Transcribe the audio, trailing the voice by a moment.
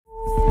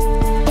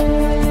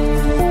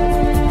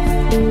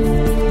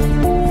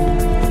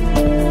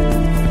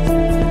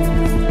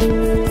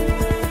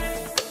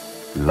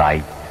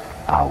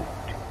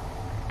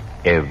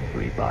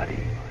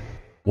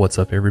What's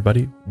up,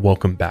 everybody?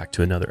 Welcome back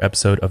to another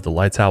episode of the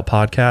Lights Out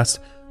Podcast.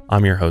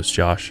 I'm your host,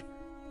 Josh.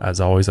 As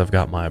always, I've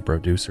got my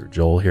producer,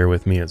 Joel, here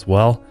with me as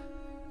well.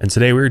 And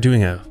today we're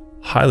doing a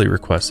highly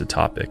requested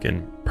topic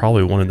and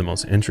probably one of the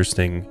most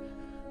interesting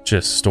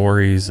just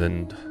stories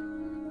and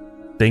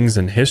things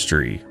in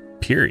history,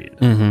 period.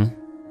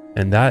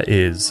 And that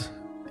is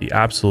the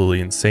absolutely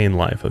insane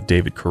life of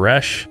David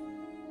Koresh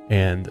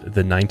and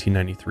the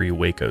 1993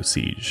 Waco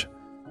siege.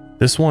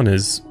 This one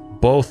is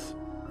both,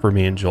 for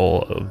me and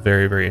Joel, a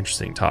very, very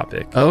interesting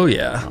topic. Oh,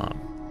 yeah.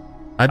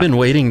 I've been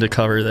waiting to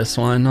cover this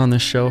one on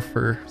this show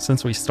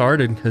since we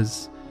started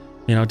because,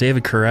 you know,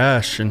 David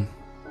Koresh and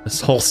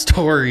this whole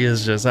story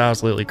is just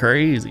absolutely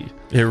crazy.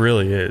 It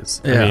really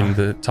is. Yeah. I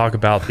mean, talk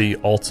about the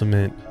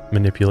ultimate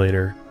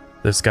manipulator.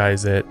 This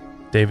guy's it,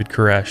 David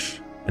Koresh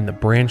and the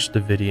Branch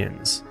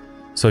Davidians.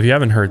 So if you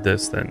haven't heard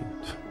this, then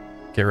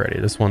get ready.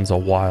 This one's a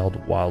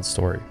wild, wild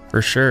story.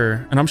 For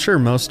sure. And I'm sure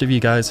most of you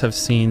guys have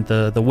seen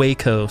the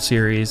Waco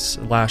series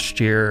last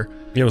year.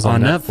 It was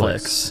on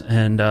Netflix.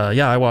 And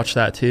yeah, I watched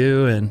that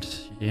too. And,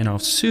 you know,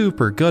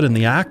 super good. And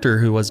the actor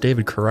who was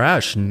David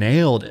Koresh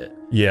nailed it.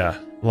 Yeah.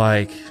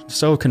 Like,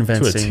 so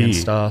convincing and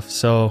stuff.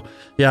 So,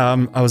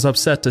 yeah, I was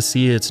upset to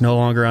see it's no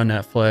longer on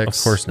Netflix.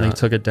 Of course not. They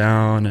took it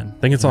down. And I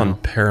think it's on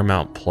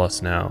Paramount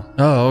Plus now.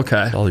 Oh,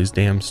 okay. All these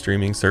damn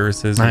streaming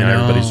services. I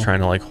know. Everybody's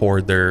trying to like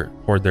hoard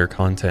their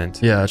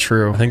content. Yeah,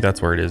 true. I think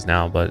that's where it is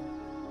now. But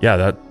yeah,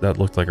 that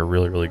looked like a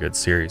really, really good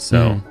series.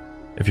 So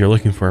if you're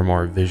looking for a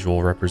more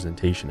visual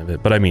representation of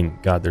it, but I mean,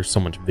 God, there's so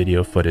much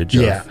video footage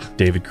of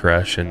David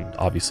Koresh and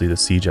obviously the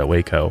siege at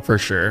Waco. For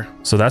sure.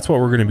 So that's what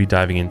we're going to be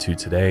diving into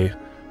today.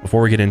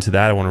 Before we get into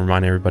that, I want to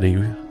remind everybody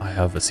I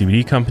have a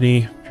CBD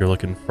company. If you're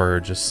looking for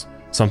just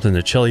something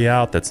to chill you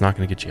out that's not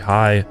going to get you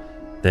high,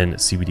 then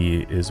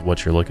CBD is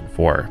what you're looking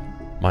for.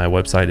 My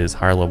website is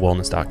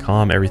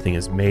higherlovewellness.com. Everything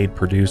is made,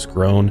 produced,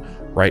 grown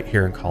right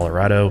here in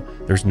Colorado.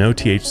 There's no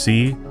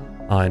THC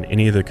on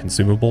any of the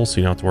consumables, so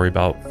you don't have to worry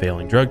about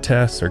failing drug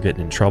tests or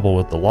getting in trouble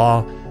with the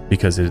law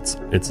because it's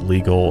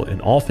legal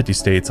in all 50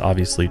 states.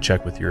 Obviously,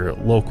 check with your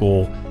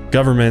local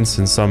governments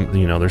and some,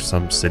 you know, there's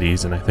some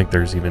cities, and I think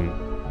there's even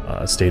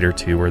a state or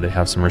two where they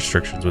have some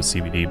restrictions with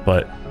CBD,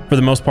 but for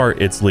the most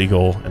part, it's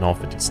legal in all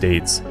 50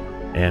 states.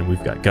 And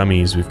we've got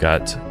gummies, we've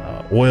got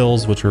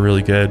oils, which are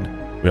really good.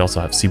 We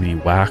also have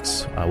CBD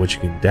wax, which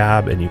you can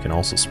dab, and you can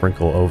also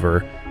sprinkle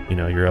over, you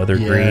know, your other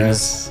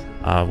greens,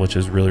 which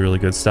is really, really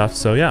good stuff.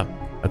 So yeah,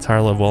 that's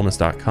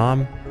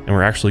higherlovewellness.com. And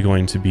we're actually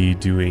going to be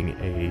doing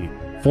a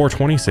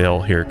 420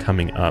 sale here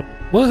coming up.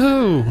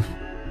 Woohoo!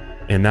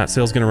 And that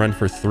sale is going to run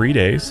for 3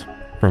 days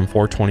from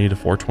 420 to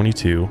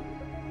 422.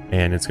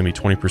 And it's going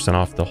to be 20%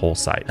 off the whole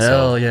site.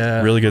 Hell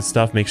yeah. Really good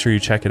stuff. Make sure you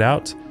check it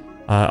out.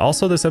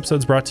 Also, this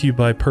episode's brought to you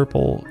by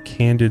Purple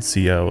Candid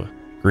CO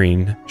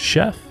Green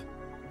Chef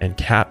and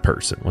Cat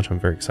Person, which I'm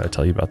very excited to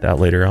tell you about that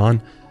later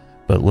on.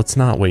 But let's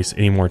not waste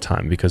any more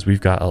time because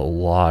we've got a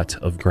lot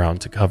of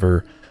ground to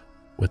cover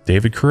with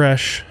David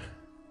Koresh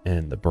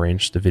and the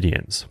Branch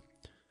Davidians.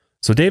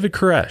 So David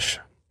Koresh,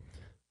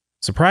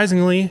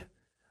 surprisingly,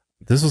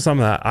 this was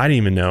something that I didn't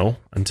even know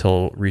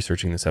until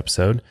researching this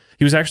episode.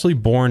 He was actually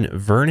born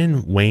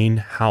Vernon Wayne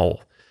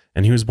Howell,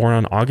 and he was born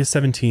on August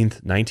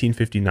 17th,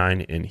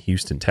 1959 in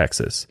Houston,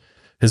 Texas.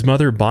 His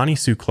mother, Bonnie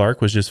Sue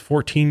Clark, was just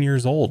 14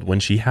 years old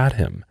when she had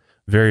him,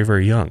 very,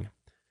 very young.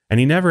 And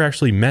he never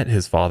actually met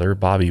his father,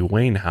 Bobby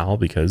Wayne Howell,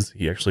 because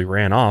he actually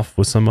ran off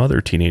with some other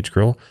teenage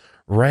girl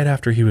right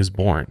after he was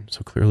born.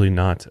 So clearly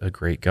not a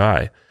great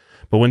guy.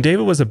 But when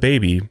David was a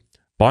baby,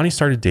 Bonnie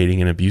started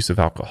dating an abusive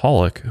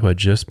alcoholic who had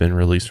just been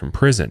released from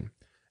prison.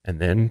 And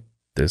then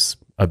this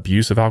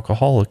abusive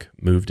alcoholic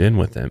moved in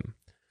with him.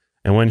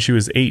 And when she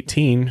was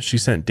 18, she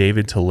sent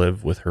David to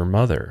live with her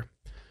mother.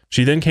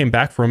 She then came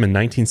back for him in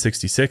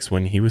 1966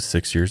 when he was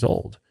 6 years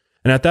old.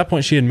 And at that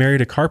point, she had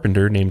married a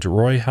carpenter named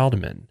Roy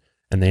Haldeman,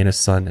 and they had a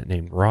son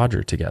named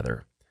Roger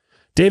together.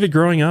 David,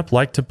 growing up,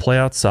 liked to play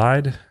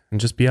outside and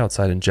just be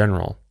outside in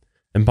general.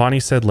 And Bonnie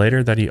said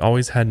later that he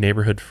always had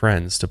neighborhood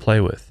friends to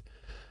play with.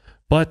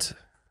 But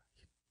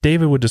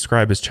David would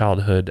describe his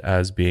childhood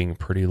as being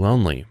pretty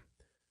lonely.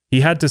 He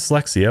had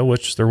dyslexia,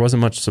 which there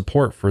wasn't much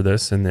support for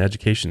this in the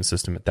education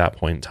system at that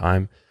point in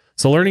time.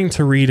 So learning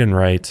to read and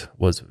write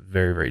was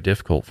very, very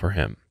difficult for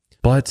him.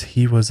 But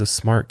he was a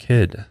smart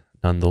kid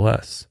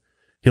nonetheless.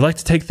 He liked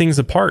to take things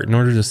apart in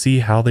order to see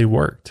how they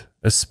worked,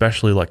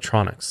 especially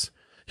electronics.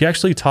 He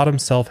actually taught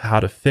himself how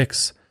to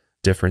fix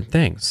different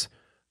things,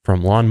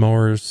 from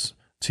lawnmowers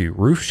to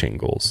roof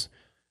shingles.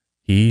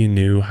 He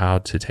knew how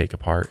to take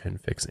apart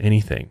and fix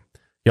anything.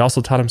 He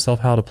also taught himself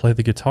how to play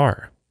the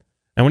guitar.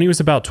 And when he was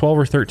about 12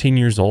 or 13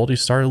 years old, he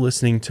started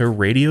listening to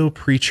radio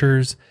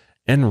preachers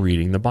and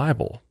reading the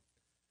Bible.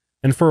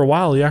 And for a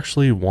while, he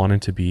actually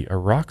wanted to be a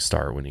rock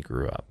star when he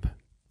grew up.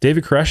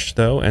 David Koresh,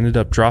 though, ended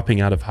up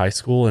dropping out of high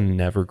school and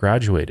never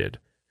graduated.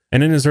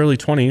 And in his early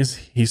 20s,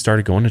 he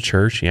started going to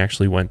church. He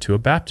actually went to a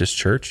Baptist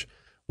church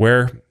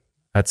where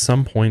at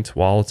some point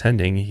while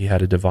attending, he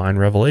had a divine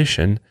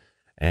revelation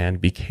and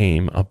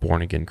became a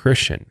born-again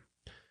Christian.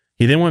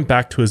 He then went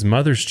back to his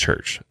mother's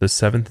church, the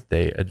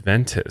Seventh-day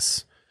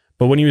Adventists.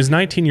 But when he was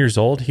 19 years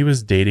old, he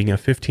was dating a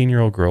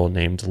 15-year-old girl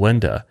named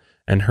Linda,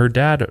 and her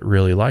dad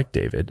really liked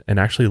David and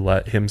actually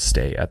let him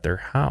stay at their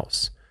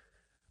house.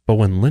 But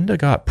when Linda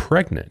got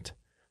pregnant,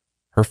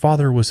 her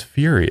father was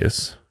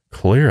furious,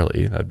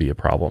 clearly that'd be a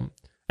problem,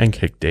 and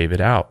kicked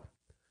David out.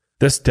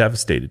 This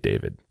devastated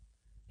David.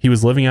 He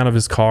was living out of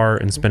his car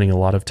and spending a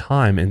lot of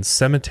time in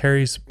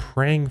cemeteries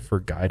praying for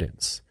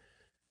guidance.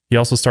 He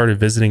also started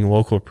visiting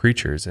local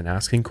preachers and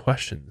asking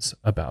questions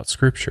about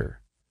Scripture.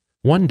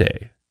 One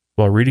day,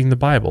 while reading the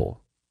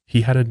Bible,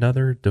 he had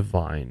another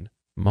divine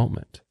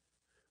moment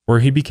where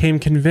he became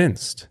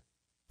convinced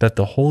that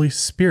the Holy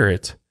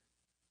Spirit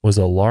was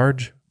a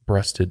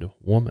large-breasted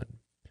woman.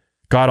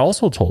 God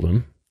also told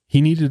him he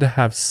needed to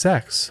have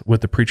sex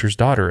with the preacher's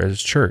daughter at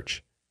his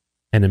church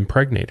and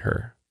impregnate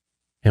her.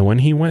 And when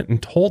he went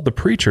and told the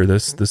preacher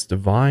this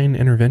divine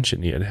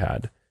intervention he had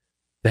had,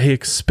 they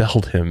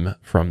expelled him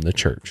from the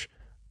church.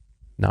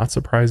 Not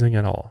surprising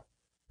at all.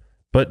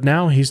 But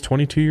now he's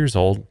 22 years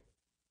old,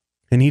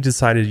 and he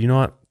decided, you know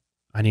what?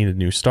 I need a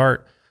new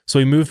start. So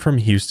he moved from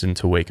Houston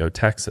to Waco,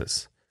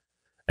 Texas.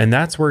 And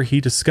that's where he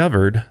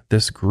discovered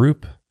this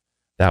group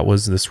that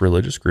was this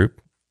religious group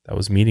that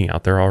was meeting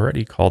out there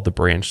already called the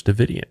Branch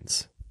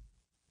Davidians.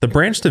 The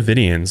Branch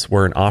Davidians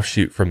were an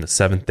offshoot from the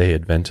Seventh-day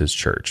Adventist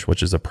Church,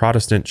 which is a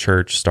Protestant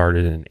church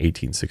started in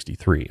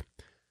 1863.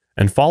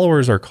 And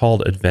followers are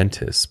called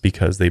Adventists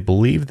because they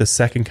believe the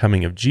second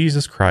coming of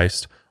Jesus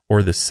Christ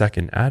or the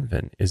second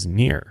advent is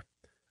near.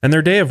 And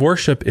their day of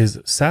worship is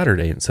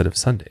Saturday instead of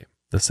Sunday,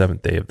 the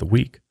seventh day of the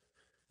week.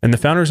 And the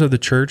founders of the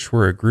church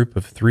were a group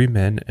of 3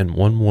 men and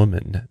 1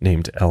 woman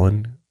named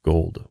Ellen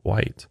Gold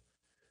White.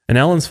 And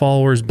Ellen's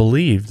followers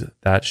believed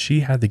that she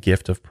had the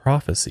gift of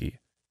prophecy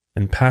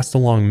and passed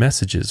along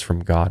messages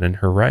from God in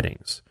her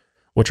writings,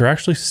 which are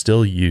actually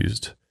still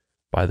used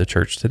by the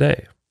church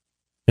today.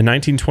 In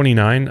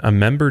 1929, a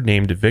member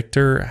named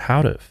Victor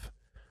Houteff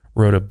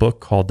wrote a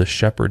book called The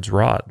Shepherd's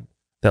Rod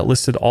that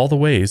listed all the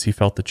ways he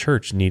felt the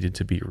church needed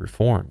to be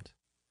reformed.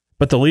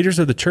 But the leaders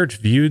of the church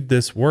viewed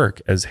this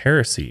work as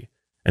heresy,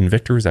 and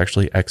Victor was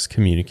actually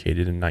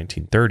excommunicated in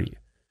 1930.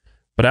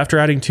 But after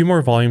adding 2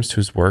 more volumes to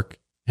his work,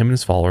 him and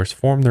his followers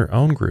formed their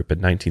own group in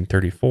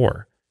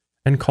 1934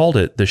 and called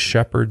it the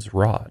Shepherd's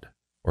Rod,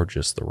 or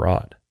just the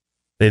Rod.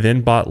 They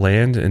then bought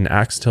land in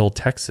Axtell,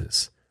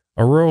 Texas,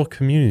 a rural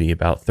community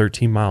about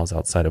 13 miles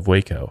outside of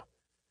Waco,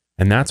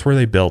 and that's where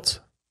they built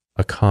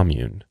a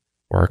commune,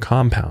 or a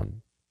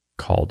compound,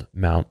 called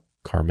Mount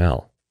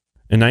Carmel.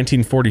 In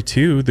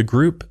 1942, the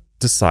group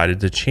decided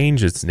to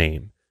change its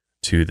name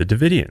to the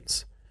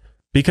Davidians,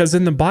 because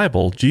in the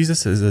Bible,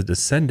 Jesus is a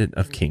descendant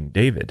of King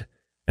David,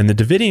 and the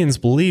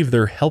Davidians believe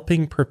they're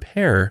helping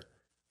prepare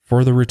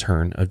for the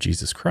return of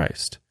Jesus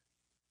Christ,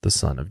 the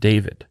son of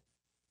David.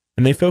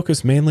 And they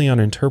focus mainly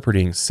on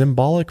interpreting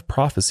symbolic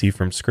prophecy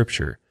from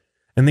Scripture,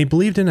 and they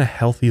believed in a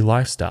healthy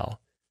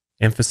lifestyle,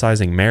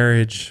 emphasizing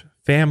marriage,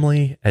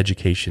 family,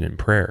 education, and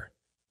prayer.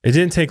 It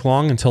didn't take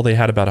long until they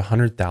had about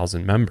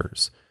 100,000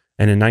 members,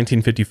 and in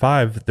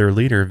 1955, their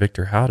leader,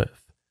 Victor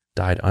Houteff,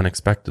 died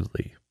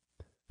unexpectedly.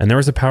 And there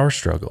was a power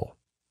struggle,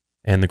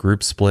 and the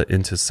group split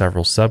into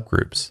several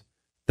subgroups.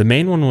 The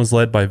main one was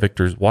led by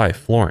Victor's wife,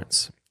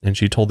 Florence, and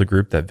she told the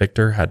group that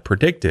Victor had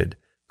predicted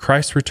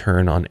Christ's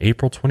return on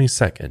April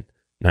 22nd,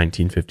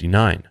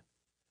 1959.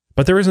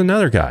 But there was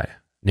another guy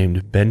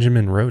named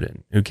Benjamin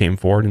Roden who came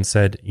forward and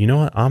said, you know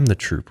what, I'm the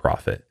true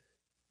prophet,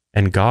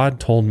 and God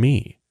told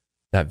me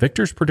that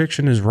Victor's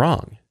prediction is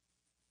wrong,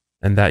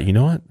 and that, you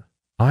know what,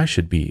 I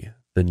should be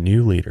the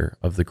new leader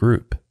of the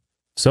group.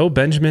 So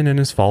Benjamin and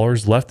his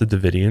followers left the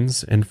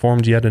Davidians and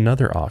formed yet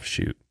another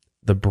offshoot,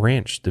 the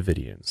Branch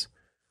Davidians,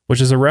 which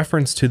is a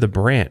reference to the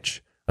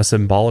branch, a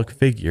symbolic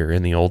figure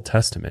in the Old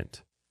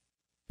Testament.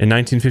 In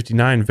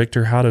 1959,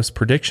 Victor Houteff's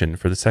prediction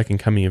for the second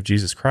coming of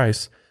Jesus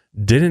Christ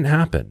didn't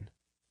happen,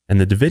 and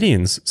the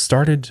Davidians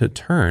started to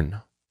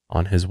turn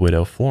on his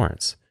widow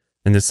Florence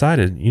and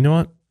decided, you know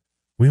what,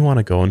 we want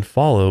to go and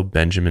follow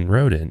Benjamin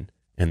Roden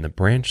and the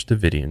Branch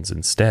Davidians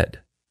instead.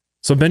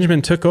 So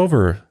Benjamin took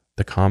over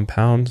the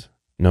compound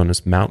known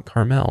as Mount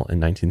Carmel in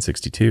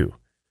 1962,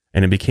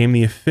 and it became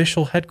the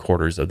official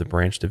headquarters of the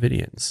Branch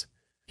Davidians.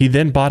 He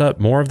then bought up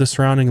more of the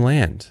surrounding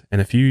land,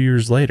 and a few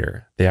years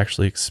later, they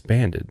actually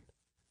expanded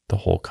the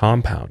whole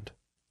compound.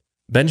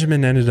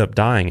 Benjamin ended up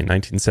dying in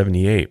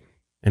 1978,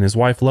 and his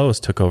wife Lois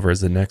took over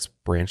as the next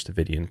Branch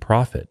Davidian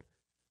prophet.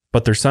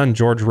 But their son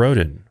George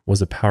Roden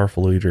was a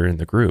powerful leader in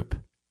the group,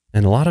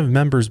 and a lot of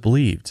members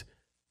believed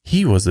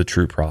he was the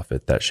true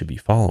prophet that should be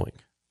following,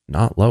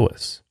 not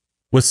Lois.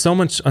 With so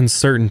much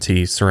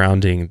uncertainty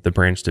surrounding the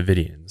Branch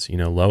Davidians,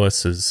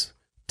 Lois is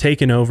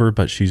taken over,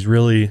 but she's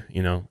really,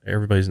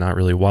 everybody's not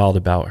really wild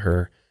about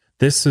her.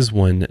 This is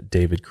when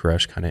David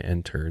Koresh kind of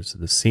enters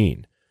the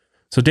scene.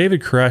 So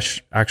David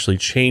Koresh actually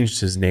changed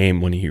his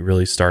name when he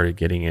really started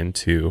getting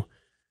into,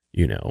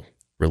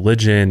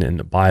 religion and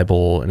the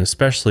Bible, and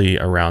especially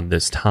around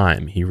this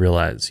time, he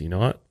realized, you know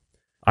what?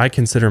 I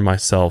consider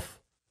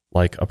myself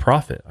like a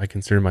prophet. I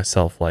consider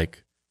myself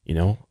like,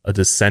 a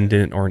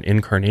descendant or an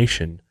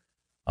incarnation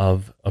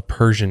of a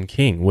Persian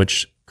king,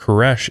 which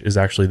Koresh is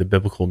actually the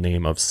biblical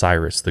name of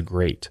Cyrus the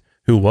Great,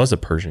 who was a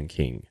Persian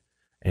king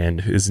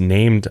and is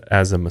named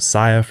as a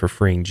Messiah for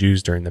freeing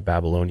Jews during the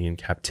Babylonian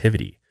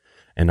captivity.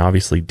 And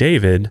obviously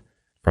David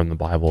from the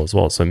Bible as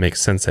well. So it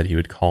makes sense that he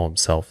would call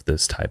himself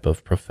this type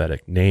of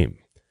prophetic name.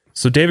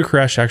 So David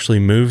Koresh actually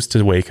moves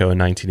to Waco in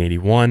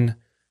 1981,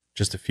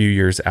 just a few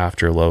years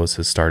after Lois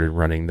has started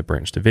running the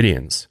Branch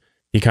Davidians.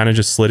 He kind of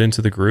just slid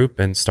into the group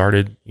and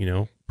started,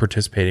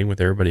 participating with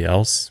everybody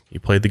else. He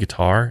played the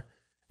guitar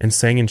and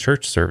sang in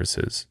church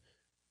services.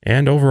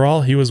 And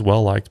overall, he was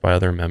well liked by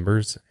other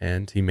members,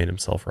 and he made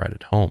himself right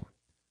at home.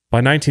 By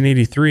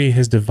 1983,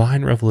 his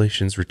divine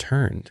revelations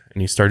returned,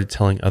 and he started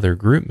telling other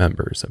group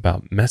members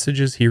about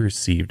messages he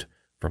received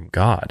from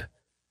God,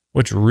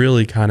 which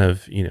really kind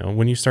of,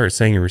 when you start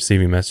saying you're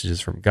receiving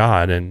messages from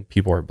God and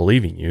people are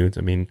believing you,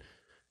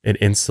 it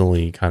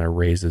instantly kind of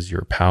raises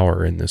your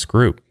power in this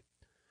group.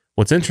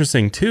 What's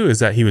interesting, too, is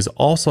that he was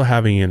also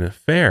having an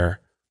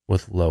affair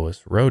with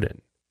Lois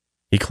Roden.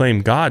 He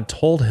claimed God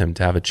told him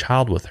to have a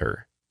child with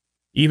her,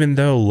 even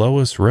though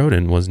Lois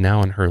Roden was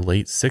now in her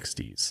late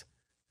 60s.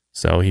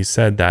 So he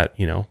said that,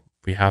 if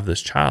we have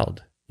this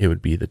child, it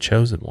would be the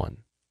chosen one.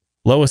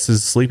 Lois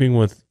is sleeping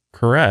with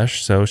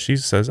Koresh, so she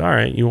says, all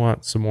right, you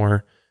want some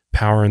more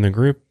power in the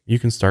group? You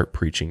can start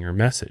preaching your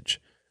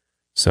message.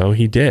 So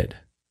he did,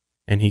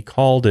 and he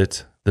called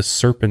it the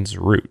Serpent's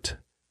Root,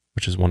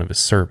 which is one of his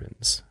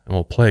sermons. And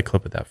we'll play a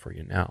clip of that for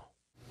you now.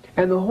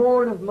 And the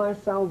horn of my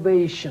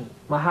salvation,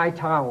 my high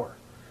tower,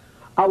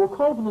 I will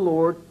call upon the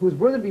Lord, who is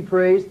worthy to be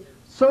praised,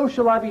 so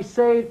shall I be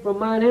saved from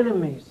mine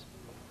enemies.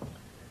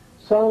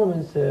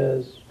 Solomon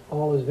says,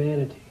 all is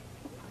vanity.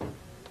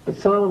 But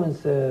Solomon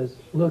says,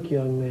 look,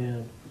 young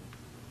man,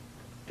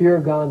 fear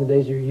God in the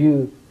days of your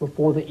youth,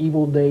 before the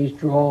evil days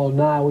draw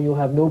nigh, when you'll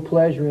have no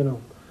pleasure in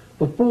them,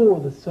 before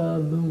the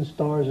sun, moon,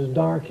 stars is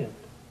darkened.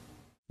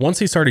 Once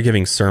he started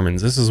giving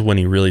sermons, this is when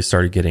he really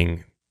started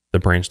getting the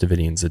Branch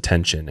Davidians'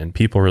 attention, and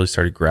people really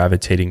started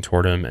gravitating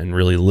toward him and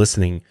really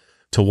listening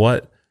to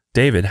what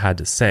David had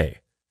to say.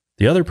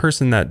 The other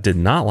person that did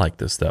not like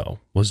this, though,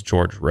 was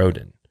George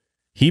Roden.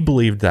 He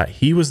believed that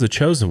he was the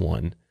chosen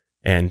one,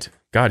 and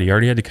God, he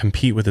already had to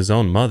compete with his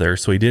own mother,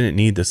 so he didn't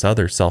need this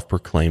other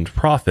self-proclaimed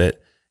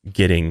prophet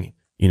getting,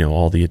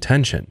 all the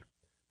attention.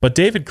 But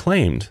David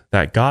claimed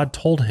that God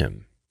told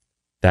him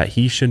that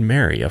he should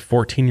marry a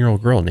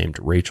 14-year-old girl named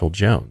Rachel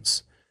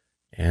Jones.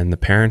 And the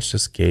parents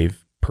just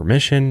gave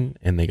permission,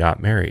 and they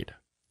got married.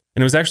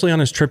 And it was actually on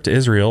his trip to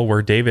Israel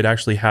where David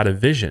actually had a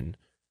vision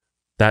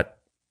that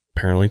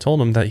apparently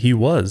told him that he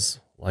was,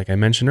 like I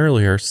mentioned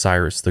earlier,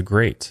 Cyrus the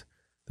Great,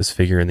 this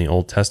figure in the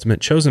Old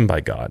Testament chosen by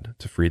God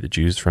to free the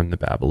Jews from the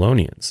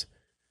Babylonians.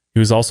 He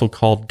was also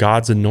called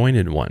God's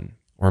anointed one,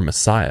 or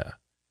Messiah.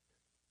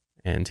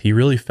 And he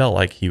really felt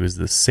like he was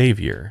the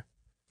savior,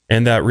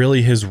 and that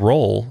really his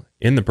role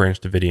in the Branch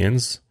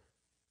Davidians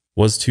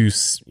was to,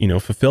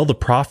 fulfill the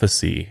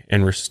prophecy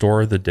and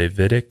restore the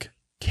Davidic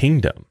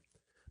kingdom.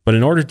 But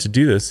in order to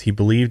do this, he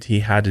believed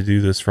he had to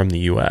do this from the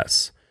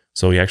U.S.,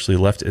 so he actually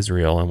left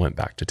Israel and went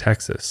back to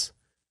Texas.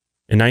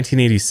 In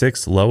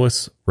 1986,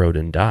 Lois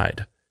Roden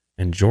died,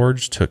 and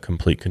George took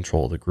complete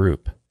control of the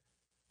group.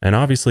 And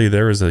obviously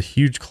there was a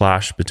huge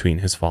clash between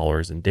his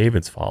followers and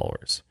David's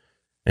followers.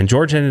 And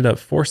George ended up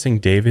forcing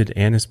David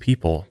and his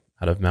people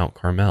out of Mount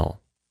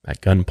Carmel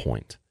at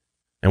gunpoint.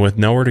 And with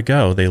nowhere to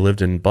go, they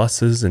lived in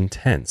buses and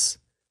tents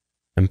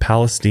in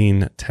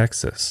Palestine,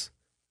 Texas,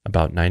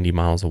 about 90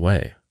 miles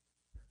away.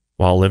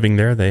 While living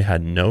there, they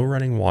had no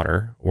running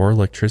water or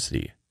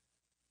electricity.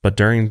 But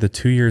during the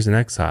 2 years in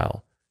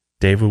exile,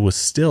 David was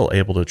still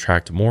able to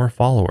attract more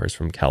followers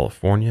from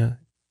California,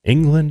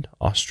 England,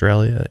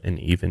 Australia, and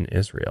even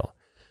Israel,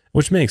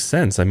 which makes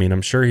sense. I mean,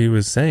 I'm sure he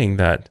was saying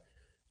that,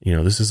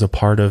 this is a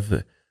part of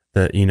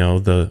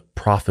the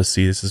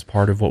prophecy. This is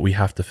part of what we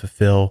have to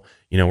fulfill.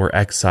 We're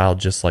exiled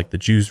just like the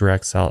Jews were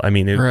exiled. I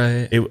mean,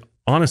 it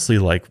honestly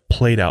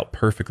played out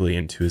perfectly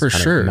into his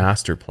of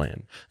master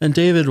plan. And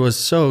David was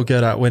so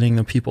good at winning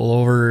the people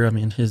over. I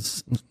mean,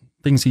 his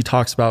things he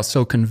talks about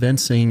so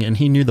convincing, and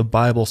he knew the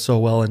Bible so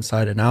well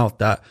inside and out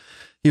that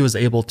he was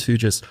able to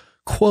just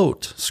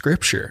quote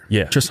scripture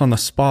just on the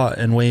spot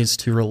in ways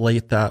to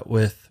relate that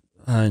with,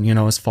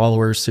 his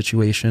followers'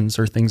 situations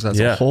or things as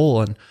a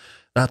whole. And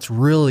that's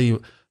really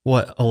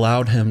what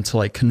allowed him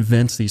to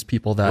convince these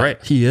people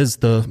that he is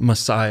the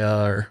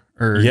Messiah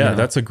or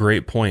that's a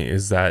great point,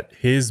 is that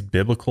his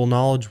biblical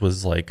knowledge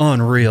was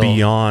unreal,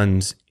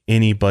 beyond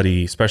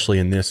anybody, especially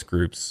in this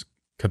group's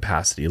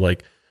capacity.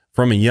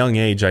 From a young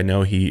age, I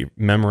know he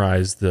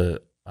memorized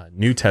the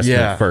New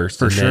Testament first,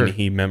 then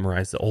he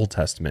memorized the Old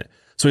Testament.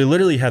 So he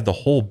literally had the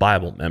whole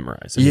Bible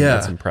memorized. I mean,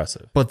 that's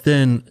impressive. But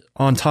then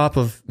on top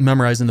of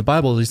memorizing the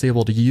Bible, he's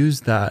able to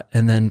use that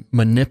and then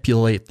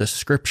manipulate the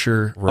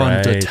scripture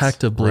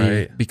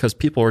undetectably because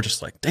people are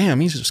just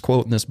damn, he's just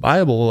quoting this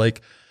Bible.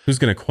 Who's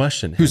going to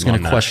question him? Who's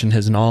going to question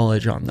his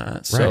knowledge on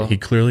that? So, right. He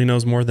clearly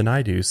knows more than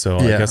I do. So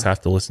I guess I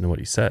have to listen to what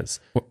he says.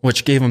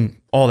 Which gave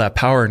him all that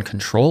power and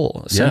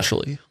control,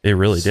 essentially. Yeah, it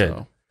really did.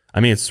 I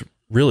mean, it's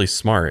really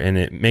smart, and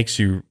it makes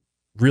you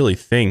really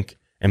think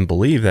and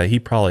believe that he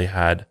probably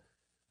had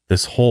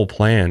this whole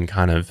plan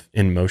kind of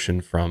in motion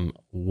from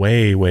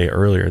way, way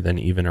earlier than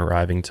even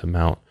arriving to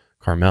Mount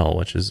Carmel,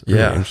 which is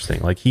really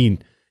interesting. Like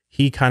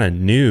he kind of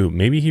knew,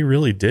 maybe he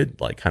really did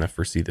like kind of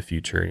foresee the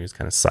future, and he was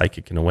kind of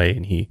psychic in a way,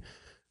 and he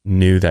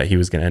knew that he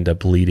was going to end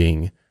up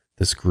leading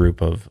this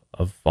group of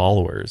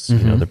followers, you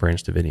know, the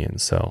Branch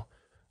Davidians. So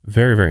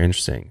very, very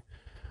interesting.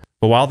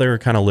 But while they were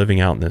kind of living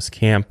out in this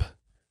camp,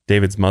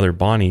 David's mother,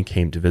 Bonnie,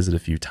 came to visit a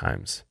few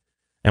times.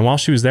 And while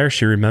she was there,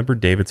 she remembered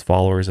David's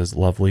followers as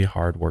lovely,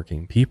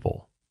 hardworking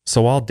people.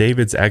 So while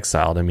David's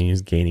exiled, I mean,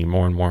 he's gaining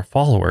more and more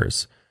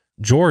followers,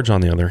 George,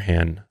 on the other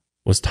hand,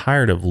 was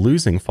tired of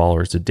losing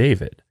followers to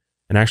David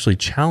and actually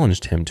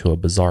challenged him to a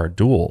bizarre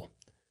duel.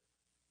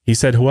 He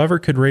said whoever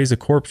could raise a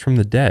corpse from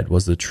the dead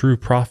was the true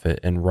prophet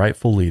and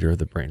rightful leader of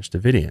the Branch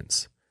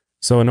Davidians.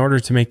 So in order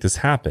to make this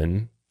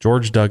happen,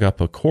 George dug up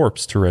a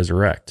corpse to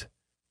resurrect.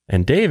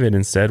 And David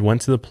instead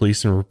went to the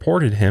police and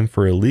reported him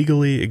for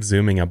illegally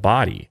exhuming a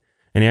body,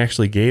 and he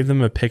actually gave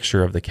them a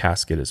picture of the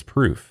casket as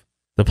proof.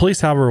 The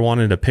police, however,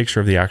 wanted a picture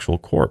of the actual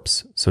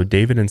corpse, so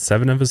David and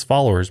 7 of his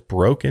followers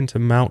broke into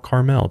Mount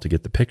Carmel to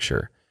get the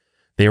picture.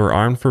 They were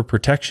armed for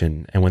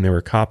protection, and when they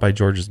were caught by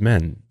George's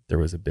men, there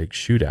was a big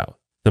shootout.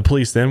 The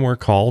police then were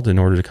called in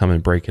order to come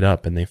and break it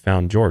up, and they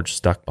found George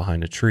stuck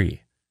behind a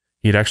tree.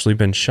 He had actually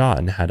been shot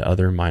and had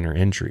other minor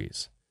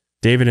injuries.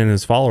 David and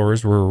his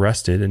followers were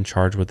arrested and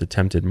charged with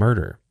attempted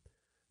murder.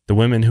 The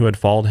women who had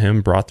followed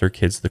him brought their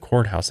kids to the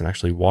courthouse and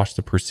actually watched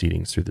the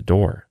proceedings through the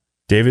door.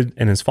 David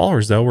and his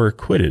followers, though, were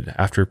acquitted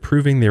after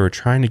proving they were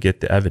trying to get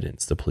the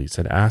evidence the police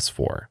had asked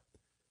for.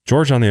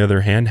 George, on the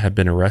other hand, had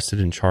been arrested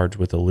and charged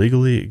with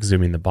illegally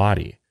exhuming the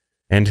body,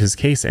 and his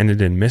case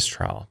ended in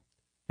mistrial,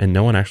 and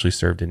no one actually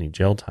served any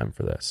jail time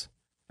for this.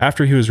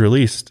 After he was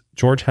released,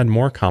 George had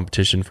more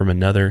competition from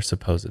another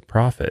supposed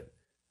prophet,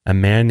 a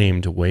man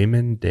named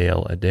Wayman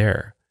Dale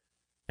Adair.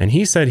 And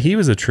he said he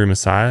was a true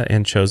Messiah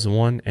and chosen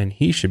one, and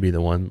he should be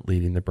the one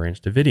leading the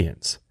Branch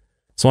Davidians.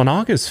 So on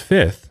August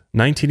 5th,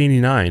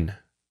 1989,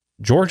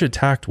 George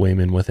attacked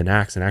Wayman with an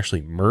axe and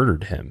actually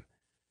murdered him.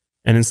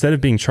 And instead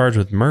of being charged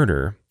with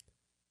murder,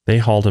 they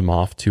hauled him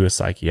off to a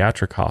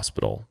psychiatric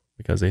hospital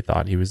because they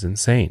thought he was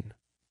insane.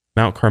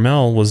 Mount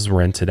Carmel was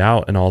rented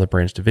out, and all the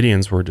Branch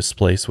Davidians were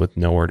displaced with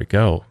nowhere to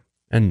go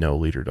and no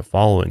leader to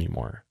follow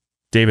anymore.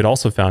 David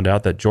also found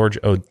out that George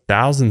owed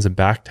thousands of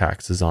back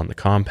taxes on the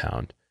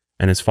compound,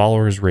 and his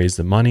followers raised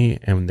the money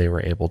and they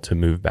were able to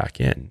move back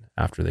in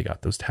after they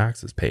got those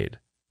taxes paid.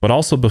 But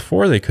also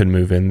before they could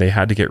move in, they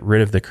had to get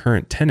rid of the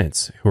current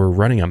tenants who were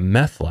running a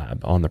meth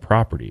lab on the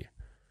property.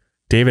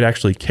 David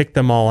actually kicked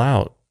them all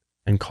out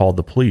and called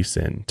the police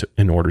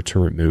in order to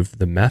remove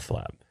the meth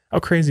lab. How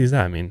crazy is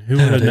that? I mean, who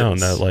would have known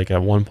that like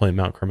at one point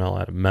Mount Carmel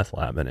had a meth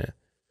lab in it?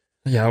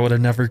 Yeah, I would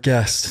have never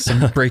guessed.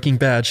 Some Breaking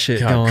Bad shit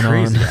going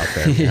crazy on. Out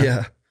there, man.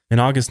 Yeah. In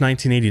August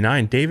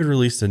 1989, David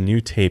released a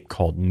new tape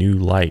called New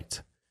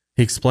Light.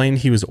 He explained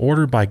he was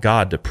ordered by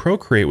God to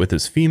procreate with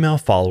his female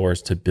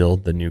followers to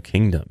build the new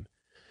kingdom.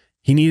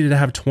 He needed to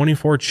have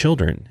 24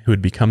 children who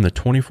would become the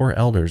 24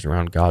 elders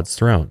around God's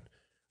throne,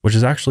 which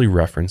is actually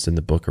referenced in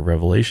the book of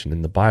Revelation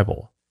in the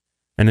Bible.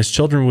 And his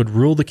children would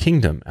rule the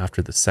kingdom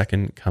after the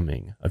second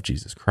coming of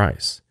Jesus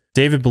Christ.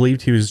 David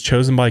believed he was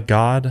chosen by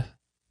God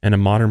and a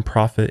modern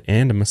prophet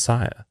and a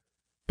Messiah,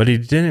 but he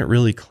didn't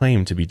really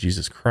claim to be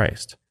Jesus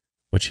Christ,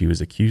 which he was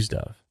accused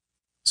of.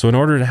 So in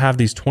order to have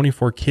these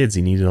 24 kids,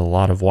 he needed a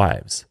lot of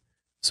wives.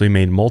 So he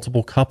made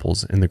multiple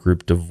couples in the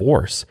group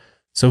divorce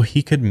so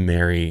he could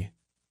marry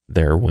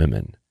their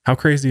women. How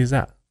crazy is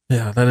that?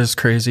 Yeah, that is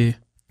crazy.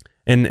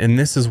 And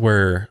this is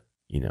where,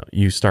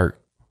 you start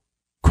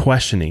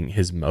questioning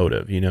his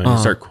motive, and you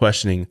start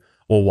questioning,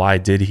 well, why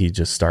did he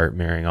just start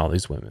marrying all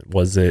these women?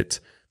 Was it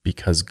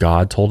because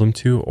God told him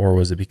to, or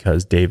was it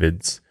because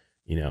David's,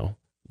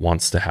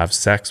 wants to have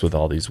sex with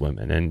all these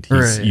women and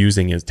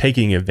he's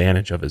taking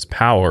advantage of his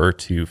power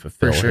to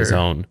fulfill his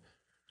own,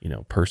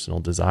 personal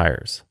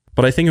desires?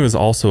 But I think it was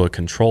also a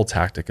control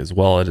tactic as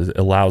well. It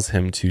allows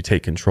him to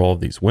take control of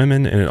these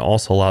women, and it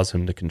also allows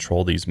him to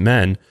control these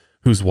men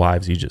whose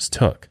wives he just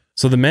took.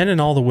 So the men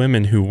and all the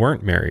women who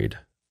weren't married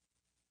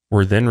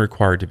were then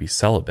required to be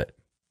celibate,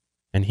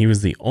 and he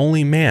was the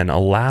only man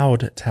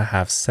allowed to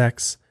have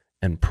sex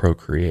and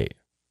procreate.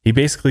 He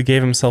basically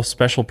gave himself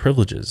special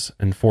privileges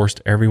and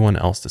forced everyone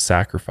else to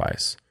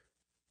sacrifice,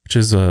 which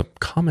is a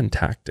common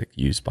tactic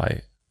used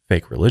by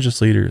fake religious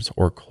leaders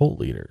or cult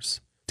leaders.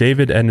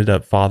 David ended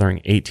up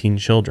fathering 18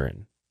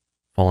 children,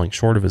 falling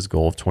short of his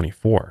goal of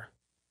 24.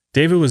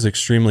 David was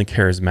extremely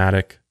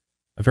charismatic,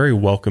 a very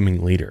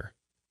welcoming leader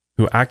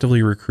who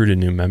actively recruited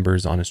new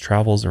members on his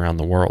travels around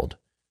the world.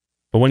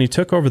 But when he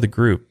took over the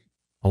group,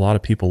 a lot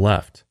of people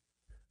left,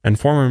 and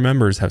former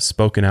members have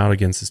spoken out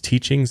against his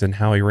teachings and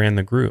how he ran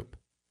the group.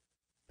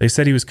 They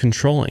said he was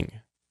controlling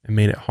and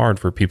made it hard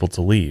for people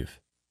to leave.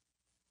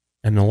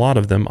 and a lot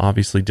of them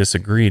obviously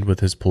disagreed with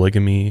his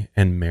polygamy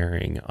and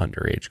marrying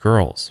underage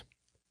girls.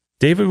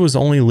 David was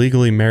only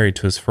legally married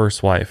to his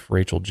first wife,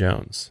 Rachel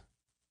Jones,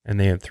 and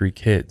they had 3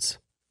 kids.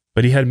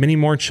 But he had many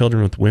more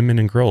children with women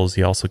and girls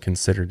he also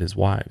considered his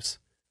wives.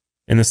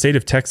 In the state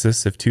of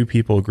Texas, if 2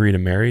 people agree to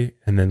marry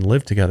and then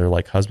live together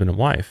like husband and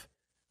wife,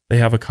 they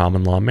have a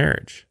common law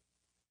marriage.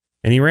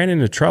 And he ran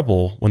into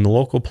trouble when the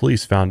local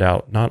police found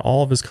out not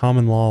all of his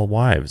common law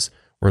wives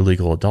were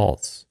legal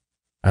adults,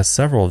 as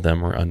several of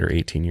them were under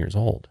 18 years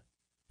old.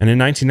 And in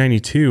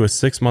 1992, a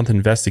 6-month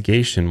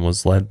investigation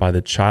was led by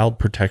the Child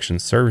Protection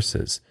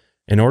Services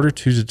in order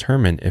to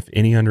determine if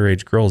any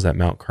underage girls at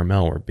Mount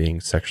Carmel were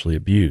being sexually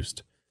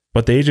abused.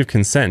 But the age of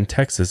consent in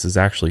Texas is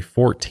actually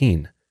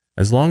 14,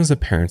 as long as the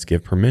parents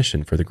give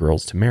permission for the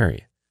girls to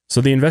marry. So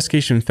the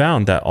investigation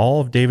found that all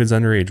of David's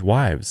underage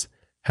wives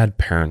had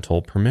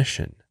parental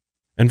permission.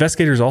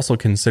 Investigators also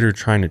considered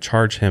trying to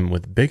charge him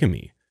with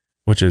bigamy,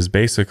 which is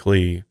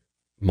basically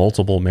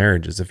multiple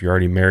marriages. If you're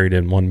already married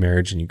in one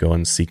marriage and you go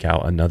and seek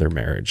out another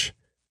marriage,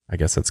 I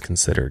guess that's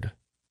considered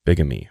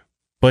bigamy.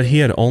 But he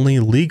had only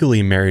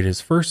legally married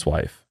his first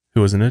wife,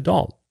 who was an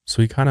adult,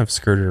 so he kind of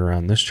skirted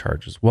around this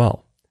charge as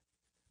well.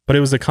 But it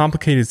was a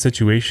complicated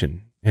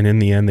situation, and in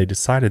the end they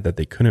decided that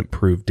they couldn't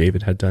prove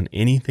David had done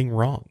anything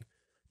wrong.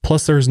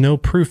 Plus there was no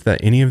proof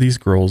that any of these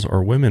girls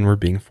or women were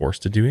being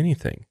forced to do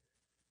anything.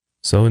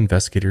 So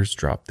investigators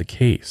dropped the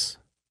case.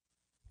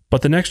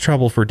 But the next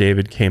trouble for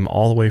David came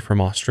all the way from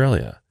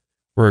Australia,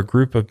 where a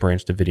group of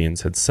Branch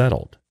Davidians had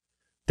settled.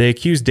 They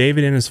accused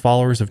David and his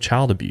followers of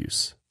child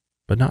abuse,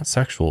 but not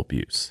sexual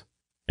abuse.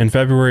 In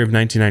February of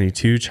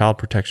 1992, Child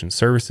Protection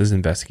Services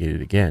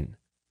investigated again.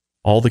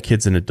 All the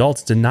kids and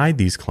adults denied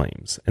these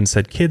claims and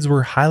said kids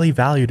were highly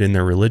valued in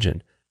their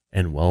religion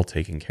and well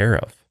taken care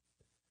of.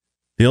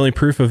 The only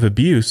proof of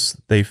abuse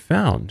they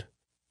found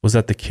was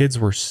that the kids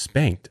were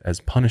spanked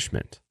as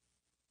punishment,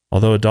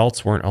 although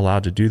adults weren't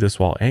allowed to do this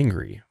while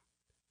angry.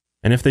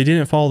 And if they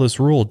didn't follow this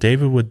rule,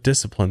 David would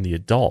discipline the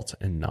adult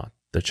and not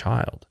the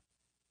child.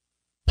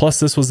 Plus,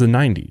 this was the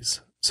 90s,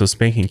 so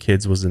spanking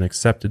kids was an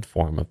accepted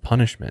form of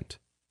punishment.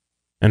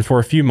 And for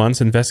a few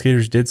months,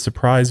 investigators did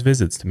surprise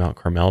visits to Mount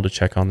Carmel to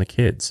check on the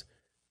kids.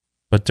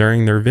 But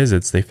during their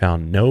visits, they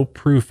found no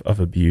proof of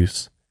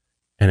abuse.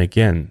 And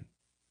again,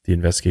 the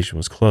investigation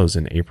was closed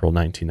in April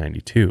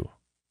 1992.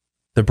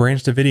 The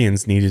Branch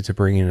Davidians needed to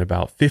bring in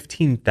about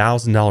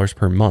 $15,000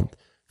 per month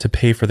to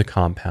pay for the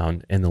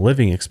compound and the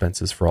living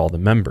expenses for all the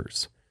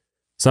members.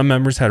 Some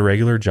members had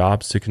regular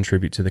jobs to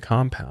contribute to the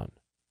compound.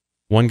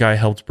 One guy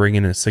helped bring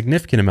in a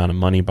significant amount of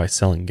money by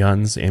selling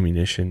guns,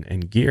 ammunition,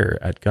 and gear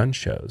at gun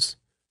shows.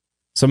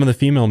 Some of the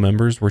female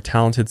members were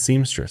talented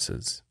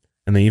seamstresses,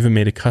 and they even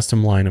made a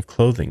custom line of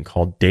clothing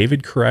called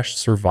David Koresh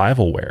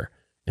Survival Wear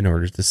in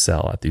order to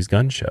sell at these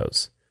gun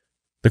shows.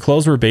 The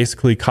clothes were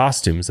basically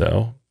costumes,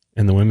 though,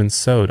 and the women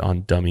sewed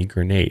on dummy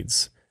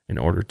grenades in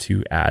order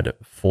to add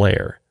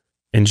flair.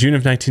 In June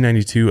of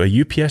 1992,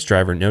 a UPS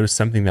driver noticed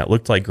something that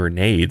looked like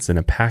grenades in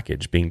a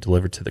package being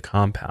delivered to the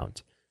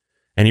compound,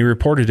 and he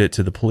reported it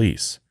to the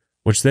police,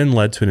 which then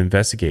led to an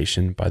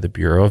investigation by the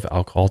Bureau of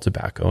Alcohol,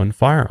 Tobacco, and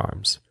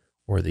Firearms,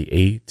 or the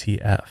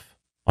ATF.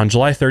 On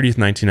July 30th,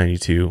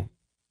 1992,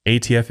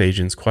 ATF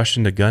agents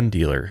questioned a gun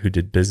dealer who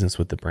did business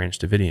with the Branch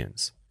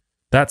Davidians.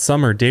 That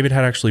summer, David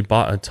had actually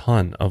bought a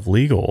ton of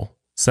legal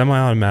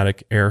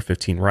semi-automatic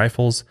AR-15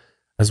 rifles,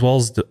 as well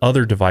as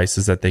other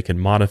devices that they could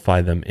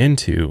modify them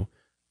into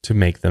to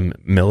make them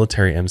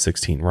military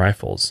M16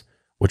 rifles,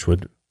 which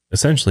would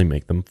essentially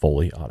make them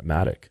fully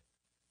automatic.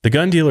 The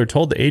gun dealer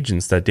told the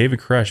agents that David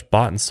Koresh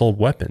bought and sold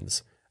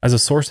weapons as a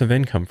source of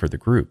income for the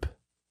group.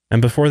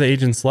 And before the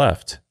agents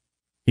left,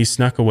 he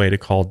snuck away to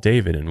call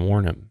David and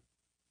warn him.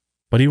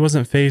 But he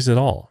wasn't fazed at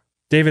all.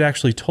 David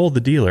actually told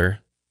the dealer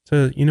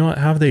to,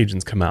 have the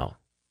agents come out,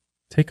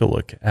 take a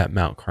look at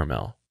Mount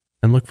Carmel,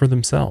 and look for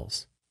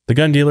themselves. The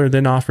gun dealer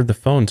then offered the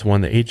phone to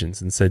one of the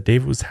agents and said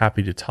David was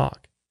happy to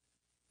talk,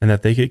 and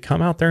that they could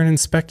come out there and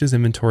inspect his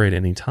inventory at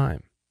any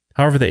time.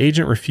 However, the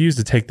agent refused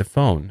to take the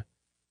phone,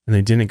 and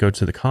they didn't go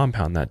to the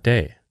compound that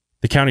day.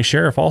 The county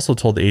sheriff also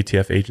told the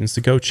ATF agents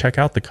to go check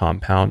out the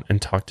compound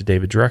and talk to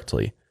David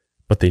directly,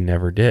 but they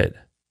never did.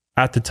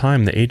 At the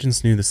time, the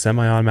agents knew the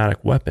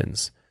semi-automatic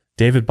weapons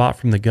David bought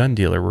from the gun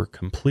dealer were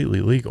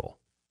completely legal,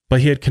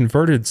 but he had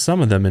converted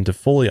some of them into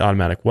fully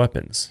automatic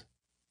weapons.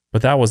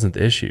 But that wasn't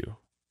the issue.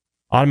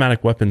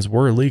 Automatic weapons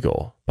were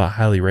legal, but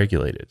highly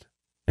regulated.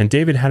 And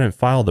David hadn't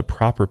filed the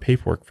proper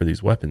paperwork for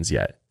these weapons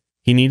yet.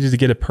 He needed to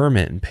get a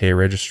permit and pay a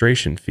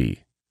registration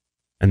fee.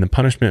 And the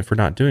punishment for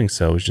not doing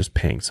so was just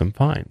paying some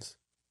fines.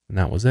 And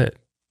that was it.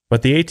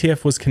 But the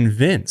ATF was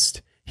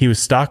convinced he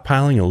was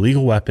stockpiling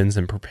illegal weapons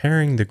and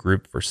preparing the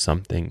group for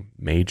something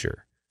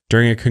major.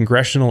 During a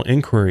congressional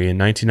inquiry in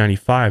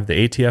 1995,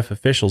 the ATF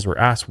officials were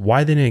asked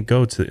why they didn't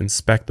go to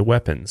inspect the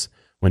weapons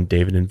when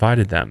David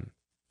invited them.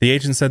 The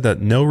agent said that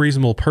no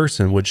reasonable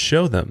person would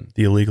show them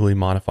the illegally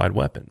modified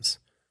weapons.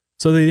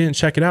 So they didn't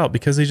check it out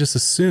because they just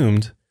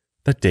assumed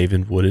that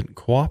David wouldn't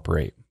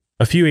cooperate.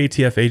 A few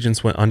ATF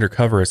agents went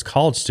undercover as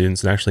college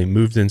students and actually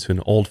moved into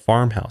an old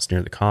farmhouse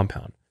near the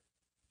compound,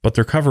 but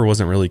their cover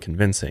wasn't really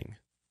convincing.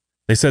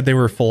 They said they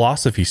were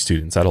philosophy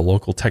students at a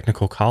local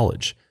technical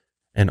college,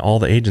 and all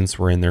the agents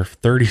were in their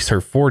 30s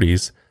or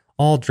 40s,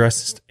 all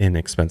dressed in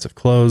expensive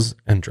clothes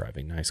and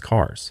driving nice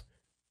cars.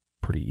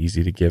 Pretty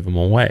easy to give them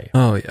away.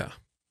 Oh, yeah.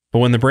 But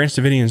when the Branch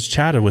Davidians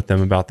chatted with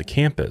them about the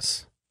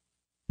campus,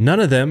 none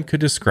of them could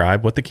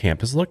describe what the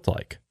campus looked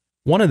like.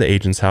 One of the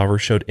agents, however,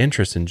 showed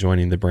interest in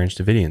joining the Branch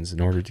Davidians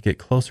in order to get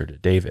closer to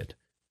David.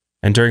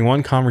 And during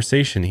one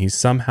conversation, he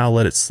somehow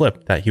let it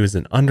slip that he was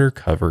an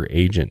undercover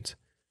agent.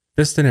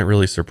 This didn't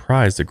really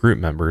surprise the group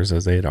members,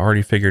 as they had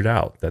already figured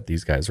out that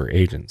these guys were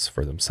agents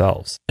for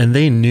themselves. And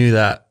they knew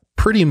that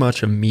pretty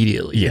much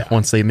immediately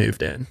once they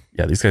moved in.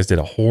 Yeah, these guys did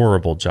a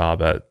horrible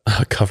job at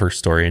a cover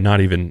story and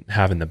not even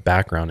having the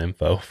background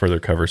info for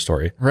their cover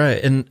story.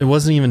 Right. And it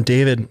wasn't even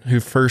David who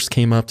first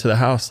came up to the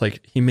house.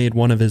 Like, he made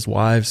one of his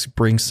wives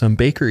bring some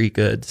bakery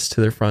goods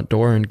to their front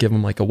door and give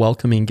them like a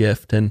welcoming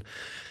gift. And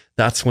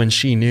that's when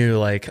she knew,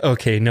 like,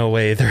 okay, no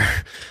way.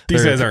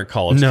 These guys aren't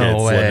college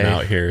kids living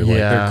out here. Like,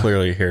 Yeah. they're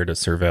clearly here to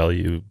surveil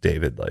you,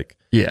 David. Like,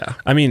 yeah.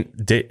 I mean,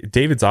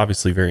 David's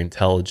obviously very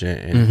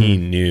intelligent, and he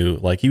knew,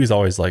 like, he was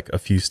always like a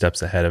few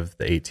steps ahead of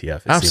the ATF.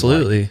 it seemed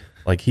Absolutely.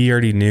 Like he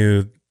already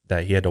knew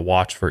that he had to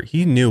watch for it.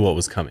 He knew what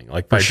was coming.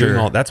 Like, by doing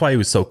all, that's why he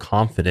was so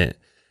confident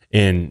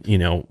in, you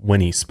know,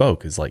 when he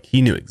spoke, is like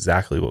he knew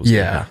exactly what was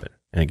going to happen.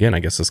 And again, I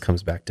guess this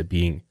comes back to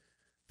being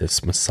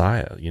this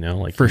Messiah, you know,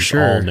 like, For he's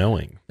sure. all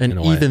knowing. And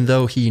even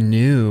though he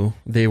knew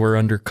they were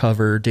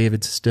undercover,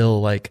 David still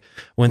like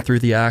went through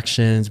the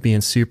actions,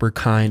 being super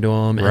kind to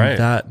him. And Right.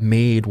 that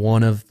made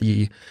one of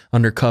the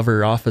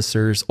undercover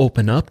officers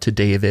open up to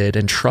David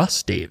and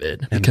trust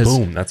David. and Because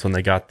boom, that's when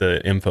they got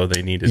the info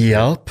they needed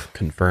Yup. to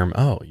confirm,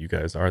 oh, you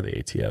guys are the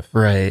ATF.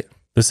 Right.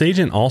 This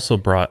agent also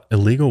brought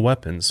illegal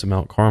weapons to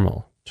Mount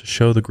Carmel to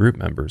show the group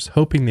members,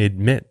 hoping they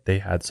admit they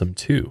had some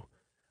too.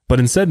 But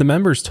instead, the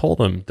members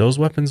told him those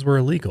weapons were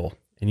illegal,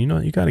 and you know,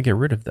 you got to get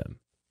rid of them.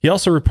 He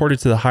also reported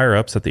to the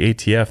higher-ups at the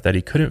ATF that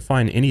he couldn't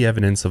find any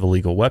evidence of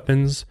illegal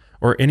weapons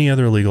or any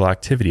other illegal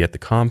activity at the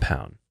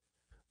compound.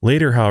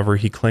 Later, however,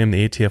 he claimed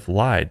the ATF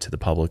lied to the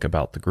public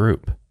about the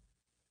group.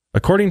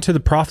 According to the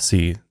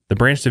prophecy, the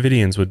Branch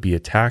Davidians would be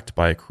attacked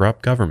by a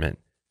corrupt government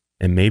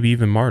and maybe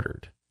even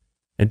martyred.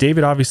 And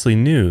David obviously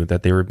knew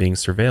that they were being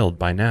surveilled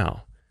by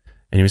now,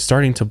 and he was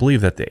starting to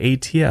believe that the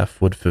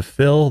ATF would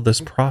fulfill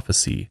this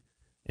prophecy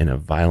in a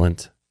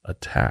violent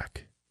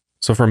attack.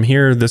 So from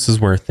here, this is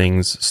where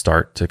things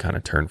start to kind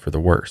of turn for the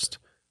worst.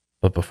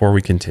 But before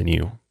we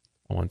continue,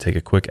 I want to take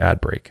a quick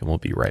ad break and we'll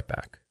be right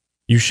back.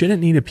 You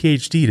shouldn't need a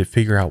PhD to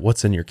figure out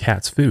what's in your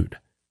cat's food.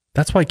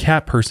 That's why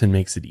Cat Person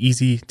makes it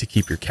easy to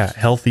keep your cat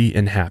healthy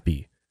and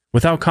happy.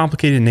 Without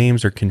complicated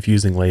names or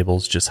confusing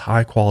labels, just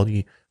high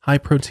quality, high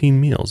protein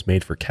meals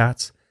made for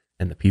cats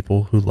and the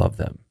people who love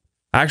them.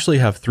 I actually